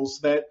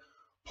landfills that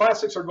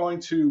plastics are going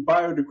to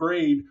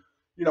biodegrade,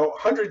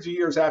 hundreds of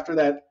years after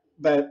that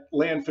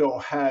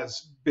landfill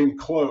has been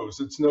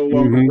closed, it's no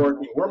longer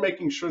working. We're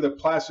making sure that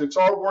plastics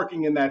are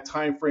working in that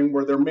time frame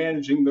where they're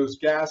managing those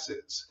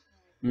gases.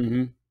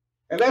 Mm-hmm.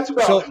 And that's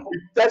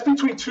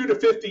between 2 to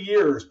 50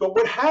 years. But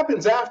what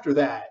happens after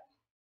that?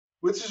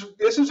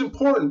 This is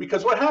important,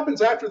 because what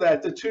happens after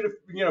that, the 2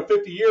 to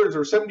 50 years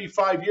or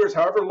 75 years,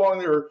 however long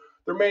they're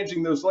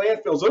managing those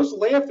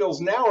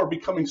landfills now are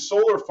becoming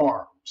solar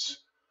farms.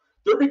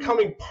 They're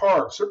becoming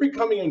parks. They're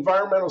becoming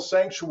environmental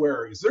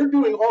sanctuaries. They're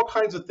doing all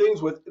kinds of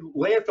things with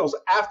landfills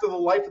after the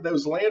life of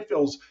those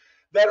landfills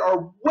that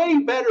are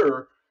way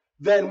better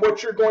than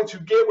what you're going to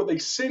get with a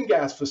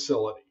syngas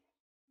facility.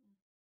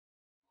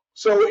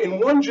 So in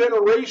one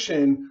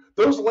generation,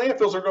 those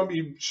landfills are going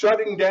to be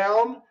shutting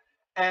down,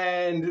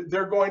 and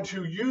they're going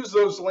to use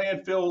those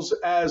landfills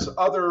as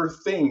other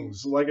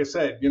things. Like I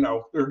said,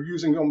 they're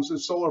using them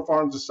as solar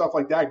farms and stuff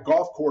like that,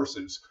 golf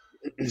courses.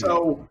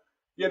 So,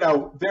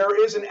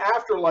 there is an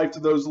afterlife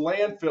to those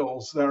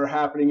landfills that are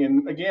happening.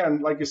 And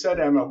again, like you said,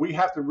 Emma, we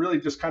have to really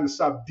just kind of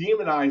stop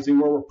demonizing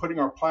where we're putting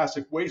our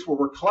plastic waste, where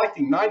we're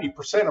collecting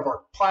 90% of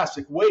our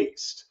plastic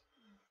waste.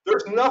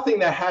 There's nothing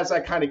that has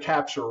that kind of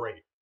capture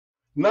rate.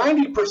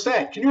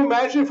 90%. Can you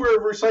imagine if we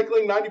were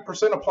recycling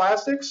 90% of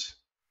plastics?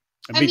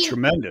 It'd be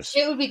tremendous.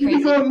 It would be crazy. You'd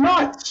be going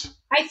nuts.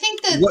 I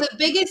think that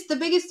the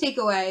biggest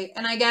takeaway,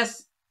 and I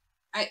guess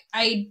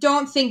I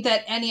don't think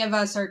that any of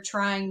us are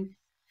trying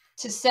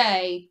to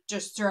say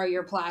just throw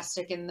your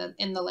plastic in the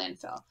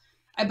landfill.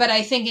 But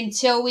I think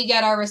until we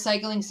get our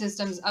recycling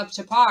systems up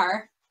to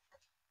par,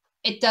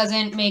 it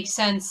doesn't make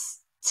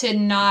sense to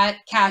not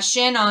cash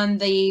in on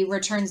the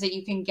returns that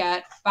you can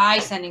get by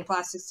sending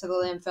plastics to the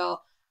landfill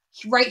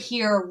right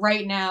here,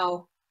 right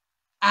now,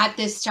 at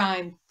this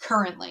time,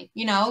 currently.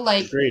 You know,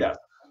 like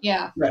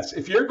yeah. Yes.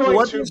 If you're going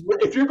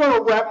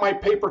to wrap my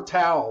paper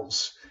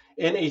towels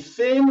in a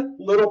thin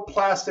little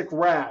plastic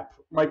wrap,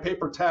 my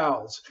paper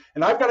towels,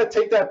 and I've got to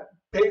take that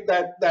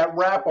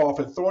wrap off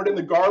and throw it in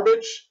the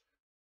garbage,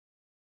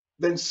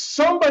 then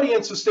somebody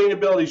in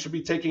sustainability should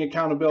be taking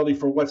accountability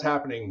for what's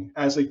happening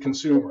as a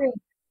consumer.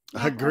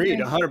 Agreed,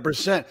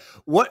 100%.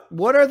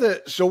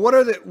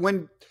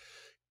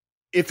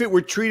 If it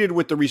were treated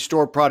with the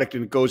restore product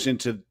and it goes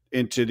into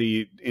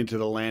the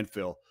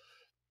landfill,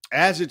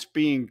 as it's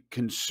being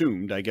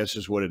consumed, I guess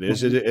is what it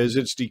is. As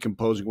it's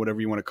decomposing, whatever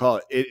you want to call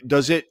it.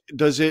 What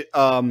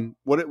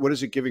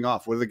is it giving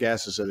off? What are the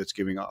gases that it's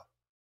giving off?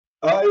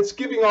 It's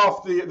giving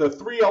off the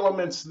three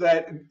elements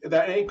that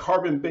any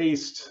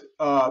carbon-based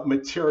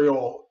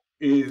material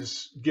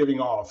is giving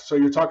off. So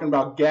you're talking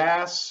about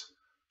gas,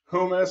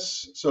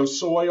 humus, so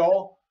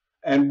soil,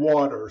 and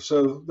water.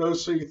 So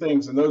those three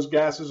things, and those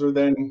gases are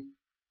then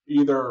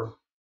either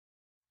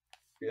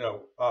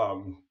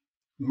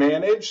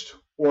managed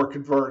or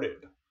converted.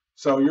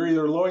 So you're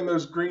either lowering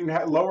those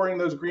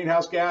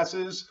greenhouse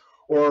gases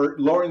or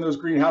lowering those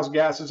greenhouse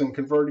gases and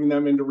converting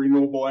them into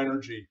renewable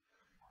energy.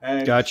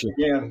 And gotcha.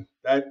 Again,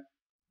 that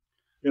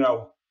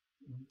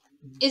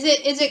is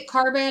it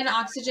carbon,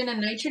 oxygen, and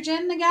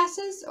nitrogen, the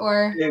gases,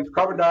 or it's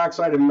carbon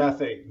dioxide and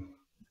methane?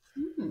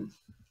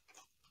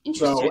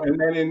 Interesting. So, and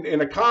then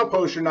in a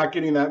compost, you're not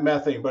getting that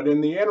methane, but in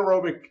the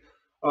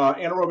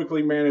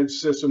anaerobically managed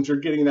systems, you're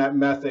getting that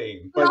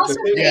methane. But also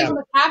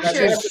the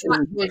capture is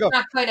not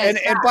quite as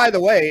and by the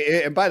way,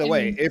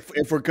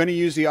 if we're going to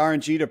use the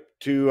RNG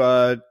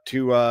to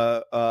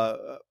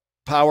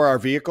power our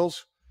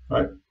vehicles,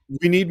 right,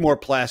 we need more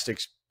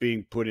plastics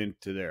being put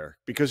into there,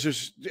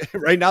 because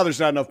right now there's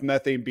not enough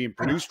methane being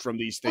produced from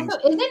these things.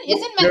 Also,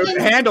 isn't methane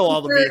to handle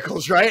all the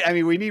vehicles, right? I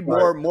mean, we need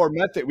more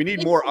methane. We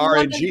need more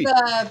RNG. One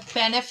of the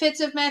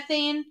benefits of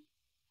methane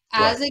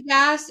as a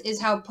gas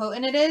is how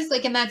potent it is.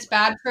 Like, and that's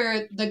bad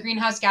for the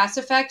greenhouse gas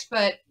effect.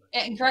 But,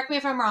 and correct me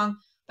if I'm wrong,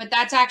 but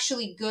that's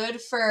actually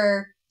good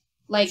for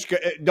the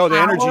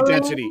energy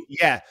density.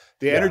 Yeah,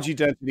 the energy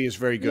density is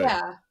very good.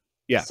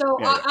 Yeah. So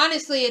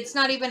honestly, it's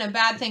not even a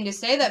bad thing to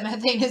say that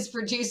methane is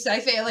produced.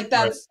 I feel like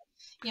that's,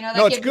 that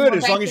no, it's good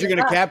as long as you're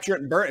going to capture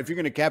it and burn. If you're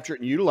going to capture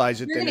it and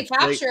utilize it, then it's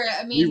great.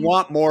 I mean, you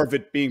want more of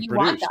it being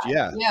produced.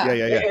 Yeah.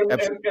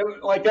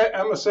 And like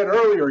Emma said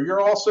earlier,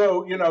 you're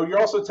also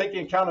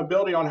taking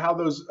accountability on how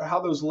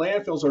those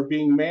landfills are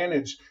being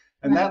managed,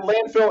 and that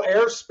landfill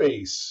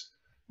airspace.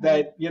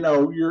 That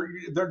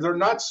they're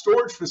not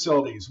storage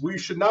facilities. We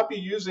should not be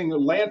using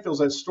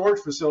landfills as storage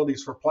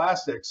facilities for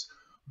plastics.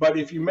 But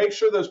if you make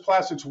sure those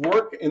plastics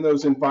work in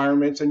those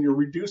environments and you're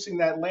reducing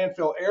that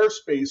landfill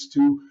airspace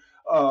to,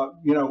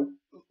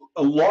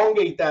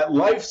 elongate that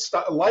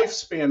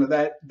lifespan of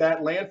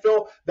that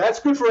landfill, that's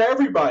good for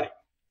everybody.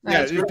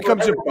 Yeah, it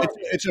becomes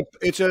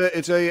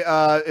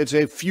it's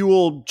a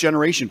fuel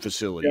generation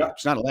facility. Yeah.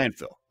 It's not a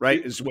landfill,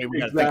 right? Is the way we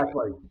got to think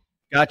about it.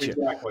 Gotcha.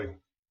 Exactly.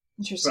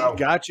 Interesting. So,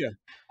 gotcha.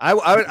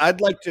 I'd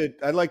like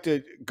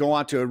to go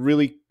on to a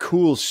really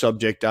cool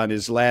subject on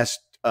his last.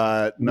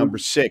 Number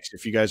 6,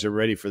 if you guys are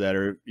ready for that,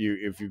 or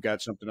if you've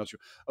got something else.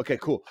 Okay,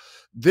 cool.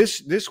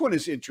 This one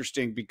is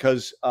interesting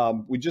because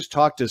we just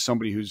talked to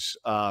somebody who's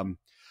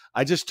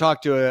I just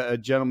talked to a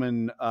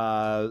gentleman,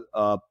 Luke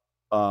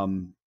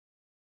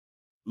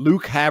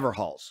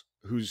Haverhals,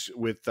 who's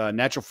with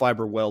Natural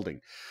Fiber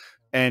Welding.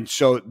 And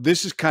so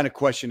this is kind of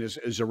question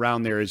is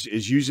around there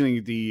is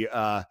using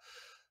the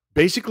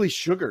basically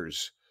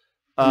sugars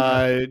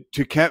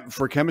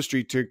for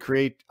chemistry to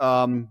create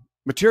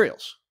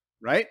materials.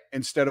 Right.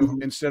 Instead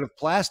of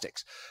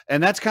plastics.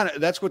 And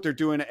that's what they're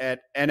doing at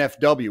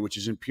NFW, which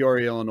is in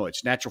Peoria, Illinois.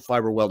 It's Natural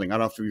Fiber Welding. I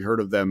don't know if you've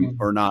heard of them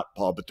or not,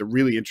 Paul, but they're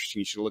really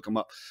interesting. You should look them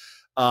up.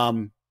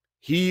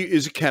 He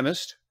is a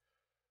chemist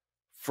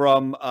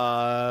from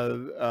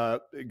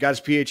got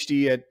his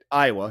PhD at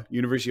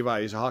University of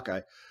Iowa. He's a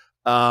Hawkeye.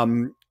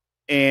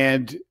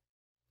 And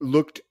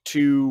looked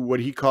to what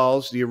he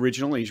calls the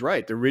original, he's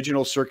right, the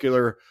original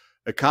circular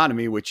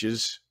economy, which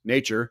is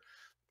nature.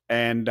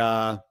 And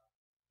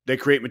they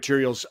create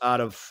materials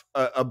out of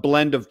a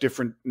blend of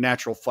different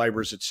natural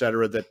fibers, et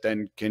cetera, that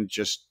then can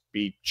just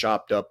be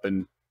chopped up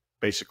and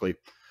basically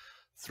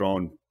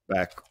thrown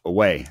back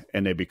away,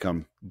 and they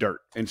become dirt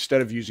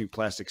instead of using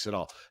plastics at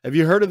all. Have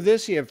you heard of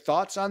this? You have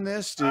thoughts on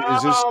this?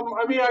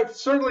 I mean, I've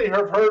certainly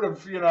have heard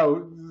of,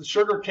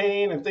 sugar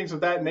cane and things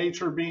of that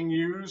nature being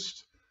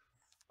used.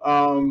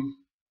 I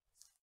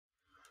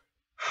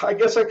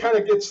guess that kind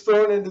of gets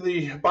thrown into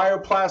the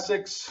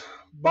bioplastics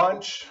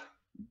bunch.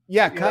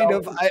 Yeah, kind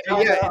of.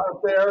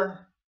 Out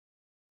there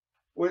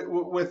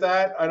with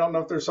that. I don't know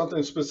if there's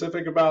something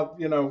specific about,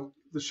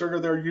 the sugar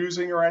they're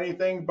using or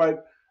anything,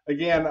 but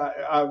again,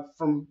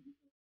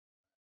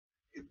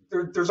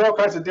 there's all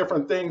kinds of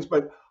different things,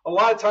 but a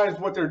lot of times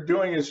what they're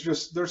doing is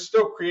just, they're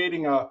still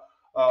creating a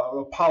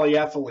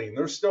polyethylene.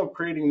 They're still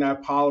creating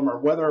that polymer,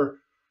 whether,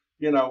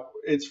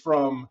 it's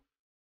from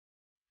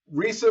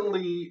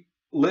recently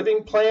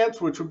living plants,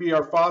 which would be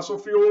our fossil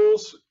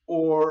fuels,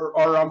 or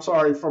I'm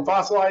sorry, from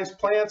fossilized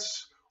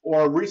plants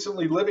or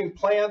recently living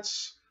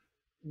plants.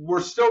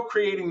 We're still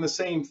creating the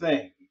same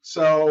thing.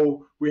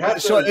 So we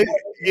have to,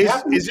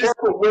 be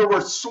careful where we're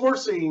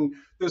sourcing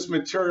this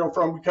material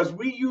from, because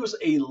we use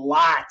a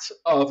lot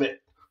of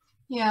it.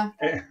 Yeah.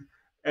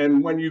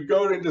 And when you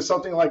go into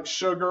something like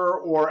sugar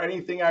or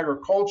anything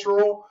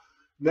agricultural,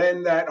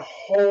 then that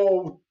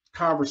whole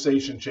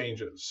conversation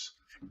changes.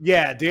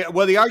 Yeah.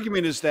 The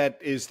argument is that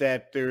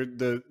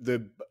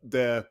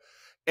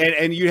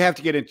and you have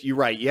to get into, you're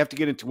right, you have to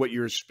get into what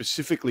you're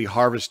specifically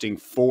harvesting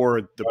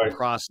for the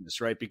process,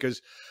 right?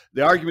 Because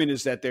the argument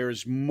is that there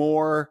is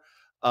more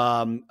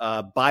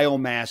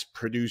biomass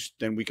produced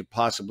than we could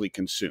possibly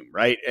consume,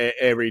 right?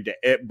 Every day.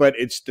 But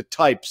it's the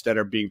types that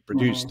are being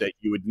produced that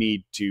you would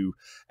need to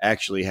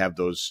actually have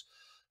those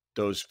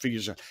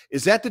figures.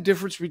 Is that the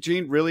difference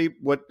between really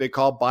what they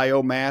call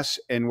biomass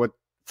and what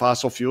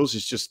fossil fuels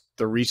is? Just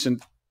the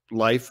recent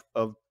life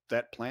of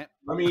that plant?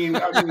 I mean,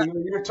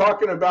 when you're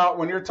talking about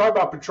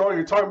petroleum,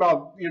 you're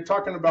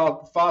talking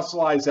about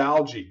fossilized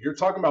algae. You're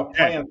talking about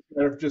plants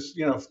that have just,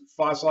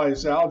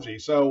 fossilized algae.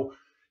 So,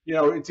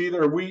 it's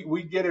either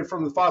we get it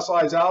from the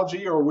fossilized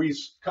algae, or we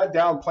cut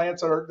down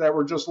plants that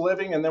were just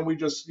living, and then we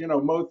just,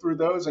 mow through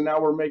those, and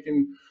now we're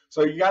making.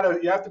 So you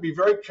have to be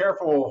very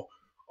careful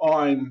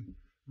on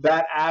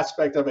that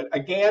aspect of it.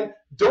 Again,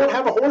 don't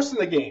have a horse in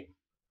the game.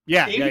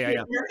 Yeah.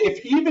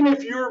 Even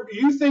if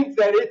you think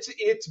that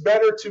it's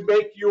better to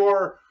make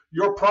your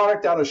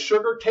product out of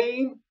sugar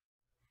cane,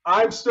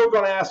 I'm still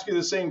going to ask you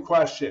the same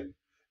question.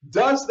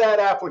 Does that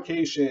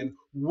application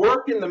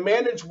work in the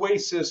managed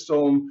waste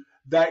system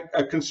that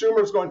a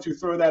consumer is going to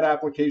throw that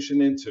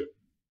application into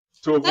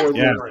to avoid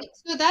littering?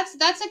 So that's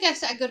I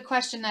guess a good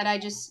question that I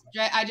just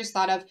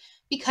thought of,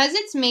 because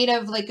it's made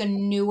of like a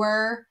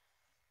newer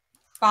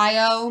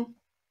bio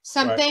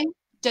something. Right.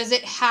 Does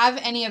it have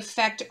any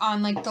effect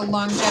on like the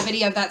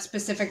longevity of that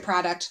specific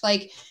product?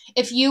 Like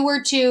if you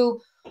were to,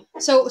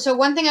 so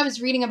one thing I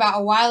was reading about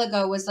a while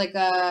ago was like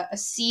a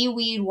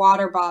seaweed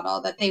water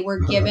bottle that they were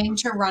giving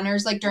to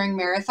runners like during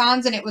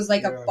marathons, and it was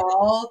like a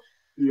ball.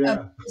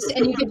 Yeah.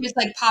 And you could just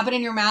like pop it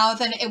in your mouth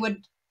and it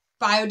would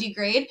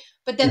biodegrade,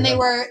 but then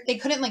they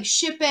couldn't like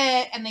ship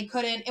it, and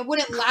it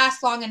wouldn't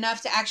last long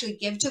enough to actually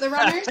give to the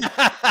runners.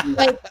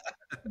 Like,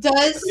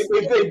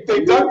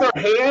 they dug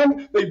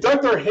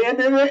their hand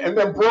in it and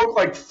then broke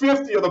like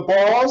 50 of the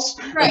balls.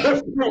 Right.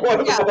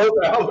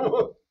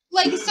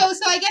 Like, so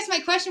I guess my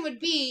question would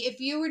be, if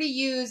you were to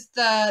use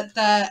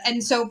the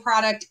ENSO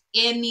product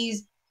in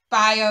these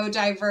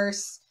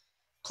biodiverse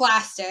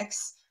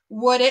plastics,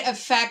 would it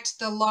affect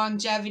the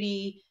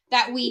longevity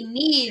that we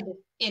need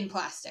in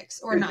plastics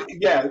or not?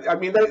 Yeah, I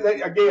mean,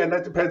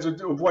 that depends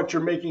on what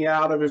you're making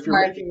out of. If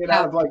you're making it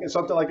out of like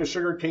something like a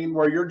sugar cane,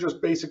 where you're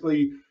just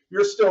basically,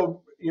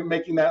 you're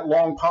making that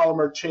long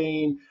polymer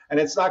chain and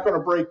it's not going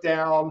to break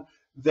down,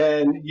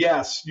 then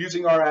yes,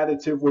 using our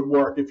additive would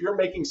work. If you're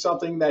making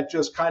something that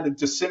just kind of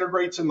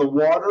disintegrates in the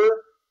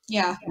water,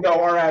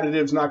 no, our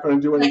additive's not going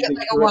to do anything.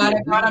 Like a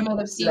water bottle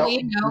made of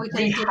seaweed?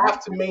 We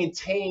have to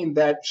maintain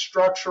that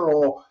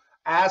structural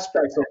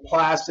aspects of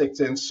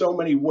plastics in so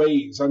many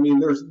ways. I mean,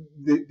 there's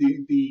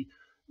the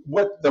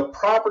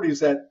properties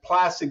that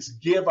plastics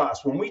give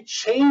us. When we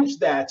change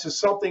that to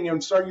something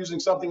and start using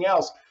something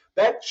else,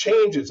 that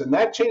changes, and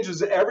that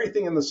changes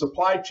everything in the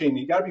supply chain.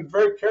 You got to be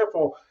very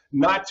careful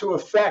not to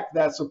affect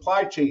that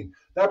supply chain.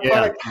 That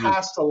product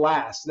has to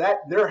last.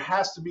 That there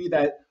has to be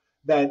that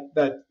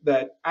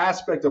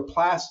aspect of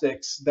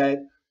plastics that,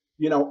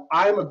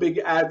 I'm a big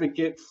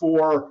advocate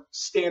for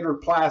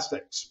standard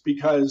plastics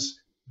because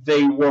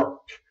they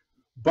work.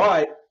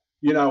 But,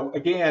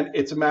 again,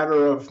 it's a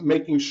matter of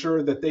making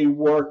sure that they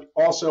work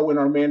also in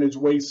our managed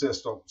waste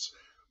systems.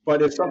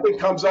 But if something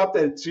comes up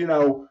that's,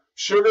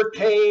 sugar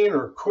cane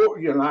or,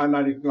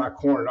 not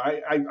corn.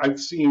 I've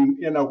seen,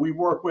 we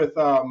work with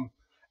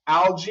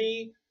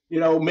algae,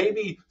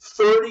 maybe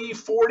 30,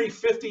 40,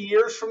 50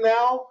 years from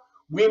now,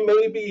 we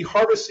may be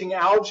harvesting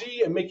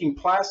algae and making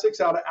plastics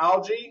out of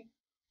algae,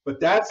 but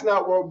that's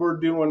not what we're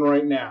doing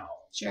right now.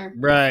 Sure.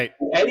 Right.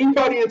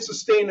 Anybody in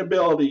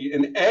sustainability,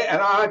 and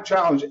I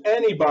challenge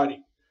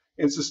anybody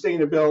in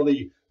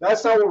sustainability,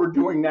 that's not what we're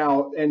doing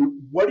now.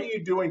 And what are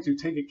you doing to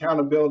take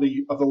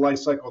accountability of the life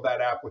cycle of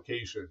that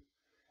application?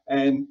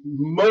 And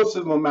most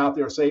of them out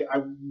there say,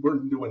 we're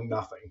doing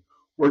nothing.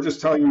 We're just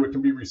telling you it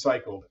can be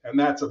recycled. And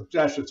that's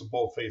just a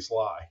bold-faced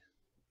lie.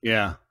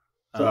 Yeah,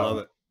 I love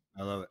it.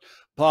 I love it.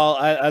 Paul,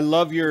 I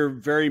love your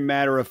very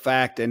matter of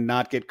fact and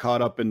not get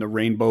caught up in the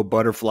rainbow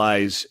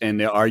butterflies and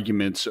the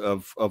arguments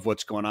of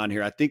what's going on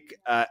here. I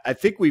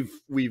think we've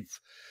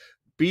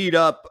beat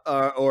up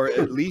or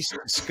at least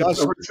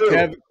discussed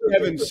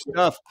Kevin's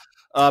stuff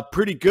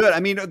pretty good. I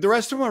mean, the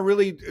rest of them are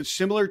really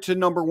similar to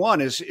number one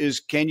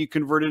is can you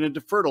convert it into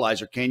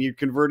fertilizer? Can you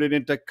convert it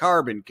into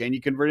carbon? Can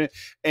you convert it?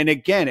 And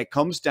again, it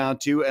comes down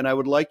to, and I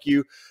would like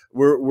you,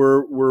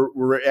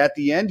 we're at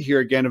the end here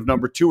again of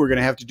number two. We're going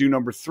to have to do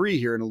number three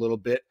here in a little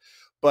bit,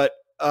 but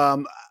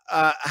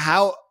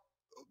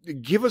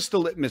give us the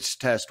litmus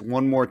test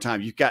one more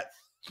time.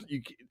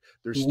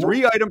 There's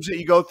three items that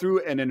you go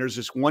through, and then there's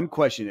this one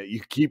question that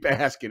you keep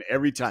asking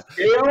every time.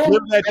 Give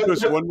that to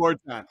us one more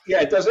time.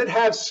 Yeah, does it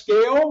have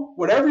scale?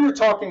 Whatever you're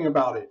talking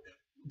about it.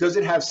 Does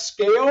it have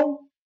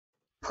scale,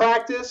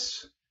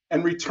 practice,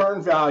 and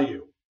return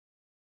value?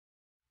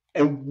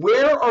 And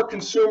where are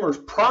consumers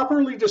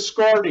properly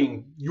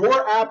discarding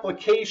your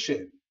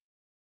application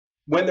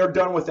when they're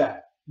done with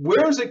that?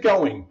 Where is it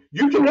going?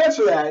 You can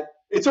answer that.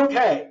 It's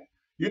okay.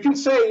 You can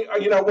say,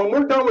 when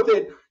we're done with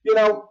it,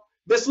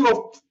 this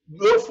little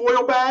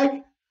foil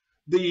bag,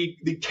 the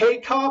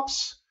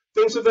K-cups,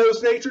 things of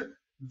those nature,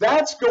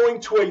 that's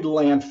going to a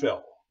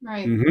landfill.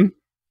 Right. Mm-hmm.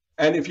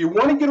 And if you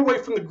want to get away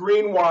from the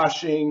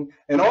greenwashing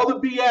and all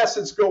the BS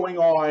that's going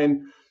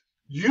on,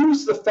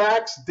 use the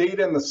facts,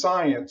 data, and the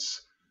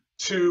science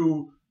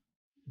to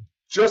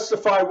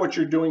justify what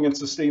you're doing in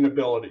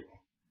sustainability.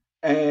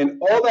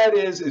 And all that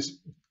is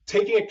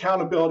taking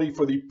accountability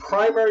for the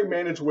primary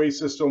managed waste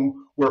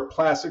system where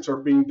plastics are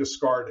being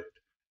discarded.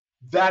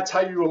 That's how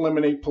you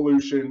eliminate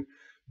pollution.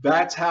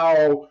 That's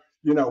how,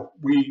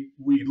 we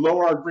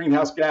lower our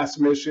greenhouse gas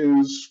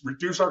emissions,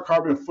 reduce our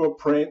carbon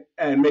footprint,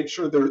 and make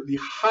sure they're the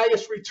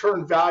highest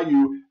return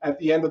value at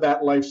the end of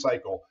that life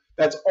cycle.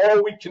 That's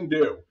all we can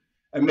do,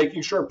 and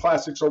making sure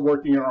plastics are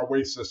working in our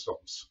waste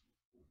systems.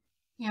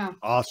 Yeah.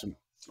 Awesome.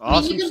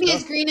 I mean, you can be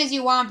as green as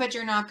you want, but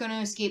you're not going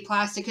to escape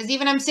plastic. Because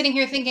even I'm sitting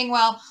here thinking,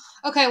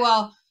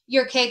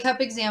 your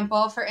K-cup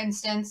example, for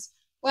instance,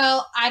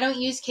 I don't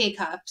use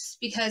K-cups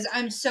because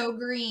I'm so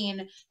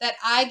green that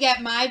I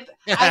get my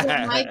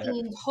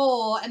beans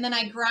whole and then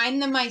I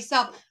grind them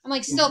myself.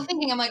 I'm still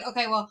thinking,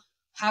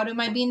 how do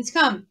my beans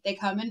come? They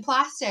come in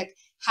plastic.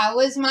 How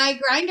was my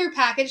grinder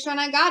packaged when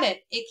I got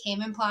it? It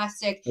came in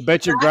plastic. I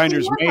bet your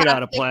grinder's made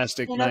out of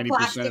plastic,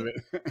 90% of it.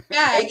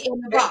 Bag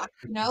in the box,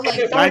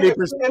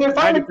 90%. And if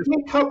I'm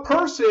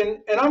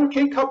a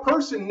K-cup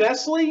person,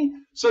 Nestle,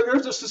 so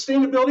there's a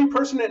sustainability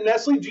person at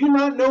Nestle. Do you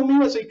not know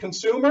me as a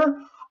consumer?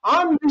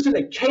 I'm using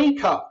a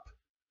K-cup.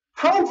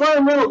 How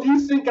environmental do you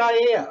think I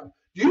am?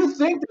 Do you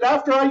think that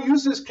after I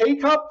use this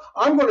K-cup,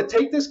 I'm going to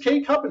take this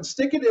K-cup and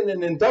stick it in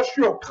an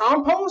industrial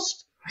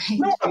compost?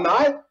 Right. No, I'm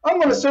not. I'm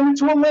going to send it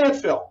to a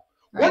landfill.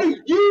 Right. What are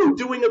you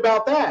doing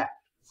about that?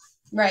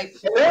 Right.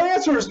 And their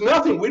answer is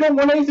nothing. We don't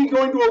want anything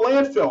going to a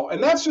landfill.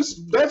 And that's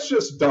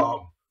just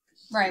dumb.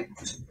 Right.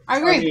 I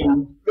agree. I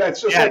mean,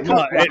 that's just it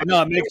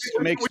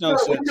makes no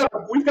sense.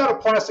 We've got a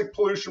plastic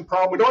pollution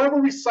problem. We don't have a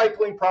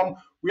recycling problem.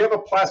 We have a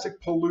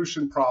plastic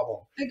pollution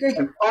problem. I agree.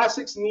 And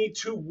plastics need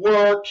to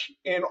work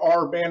in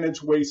our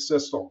managed waste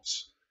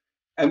systems.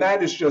 And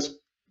that is just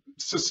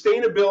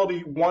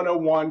sustainability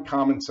 101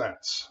 common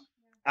sense.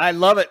 I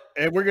love it.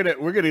 And we're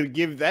gonna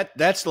give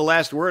that's the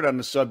last word on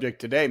the subject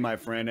today, my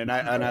friend. And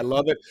I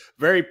love it.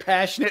 Very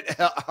passionate,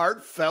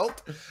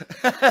 heartfelt.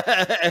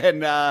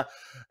 and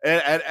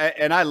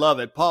I love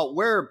it. Paul,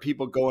 where are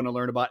people going to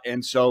learn about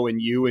ENSO and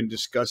you and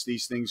discuss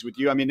these things with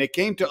you? I mean, they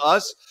came to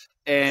us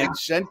and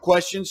send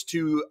questions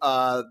to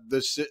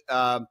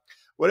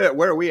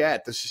where are we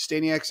at? The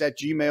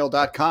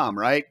Sustainiacs@gmail.com,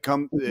 right?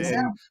 Come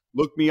and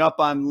look me up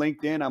on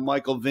LinkedIn. I'm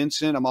Michael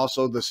Vincent. I'm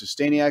also the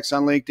Sustainiacs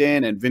on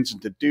LinkedIn and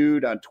Vincent the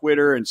Dude on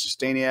Twitter and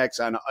Sustainiacs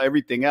on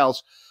everything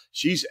else.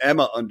 She's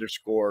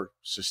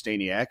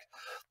Emma_Sustainiac,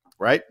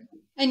 right?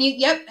 And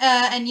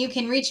and you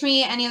can reach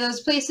me any of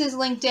those places,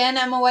 LinkedIn,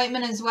 Emma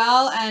Wightman as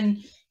well.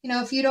 And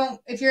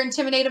if you're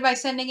intimidated by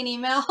sending an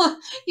email,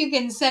 you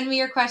can send me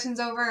your questions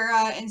over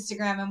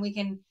Instagram, and we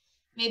can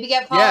maybe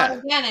get Paul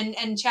again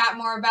and chat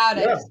more about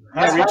it.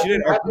 Reach it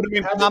in or put them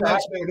in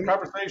comments.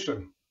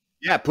 Conversation.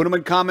 Yeah, put them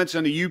in comments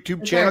on the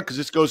YouTube channel because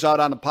this goes out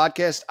on the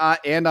podcast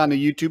and on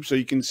the YouTube, so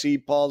you can see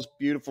Paul's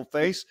beautiful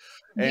face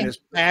and his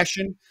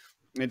passion.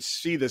 And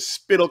see the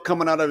spittle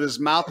coming out of his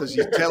mouth as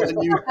he's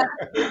telling you.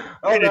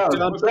 Oh, no.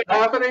 Was that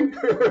happening?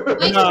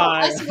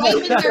 Us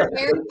Whitmans are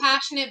very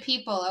passionate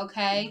people,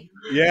 okay?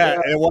 Yeah.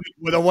 And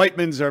the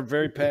Whitmans are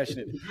very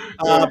passionate.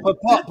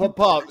 But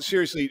Paul,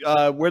 seriously,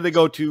 where they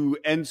go to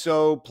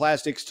ENSO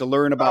Plastics to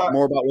learn about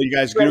more about what you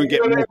guys are doing?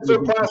 Get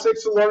ENSO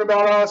Plastics to learn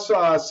about us.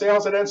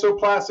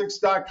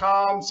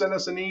 sales@ensoplastics.com. Send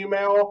us an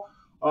email.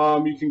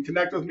 You can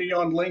connect with me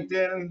on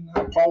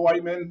LinkedIn, Paul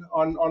Wightman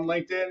on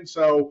LinkedIn.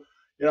 So,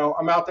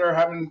 I'm out there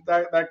having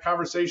that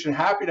conversation.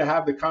 Happy to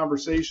have the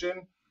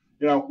conversation.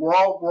 We're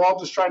all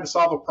just trying to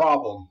solve a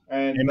problem,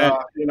 and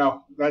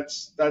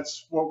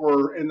that's what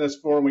we're in this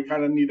for. And we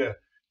kind of need to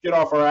get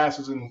off our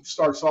asses and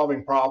start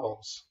solving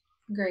problems.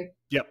 Great.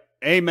 Yep.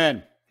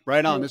 Amen. Right.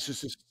 Right on. This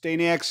is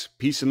Sustainiacs.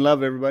 Peace and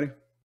love, everybody.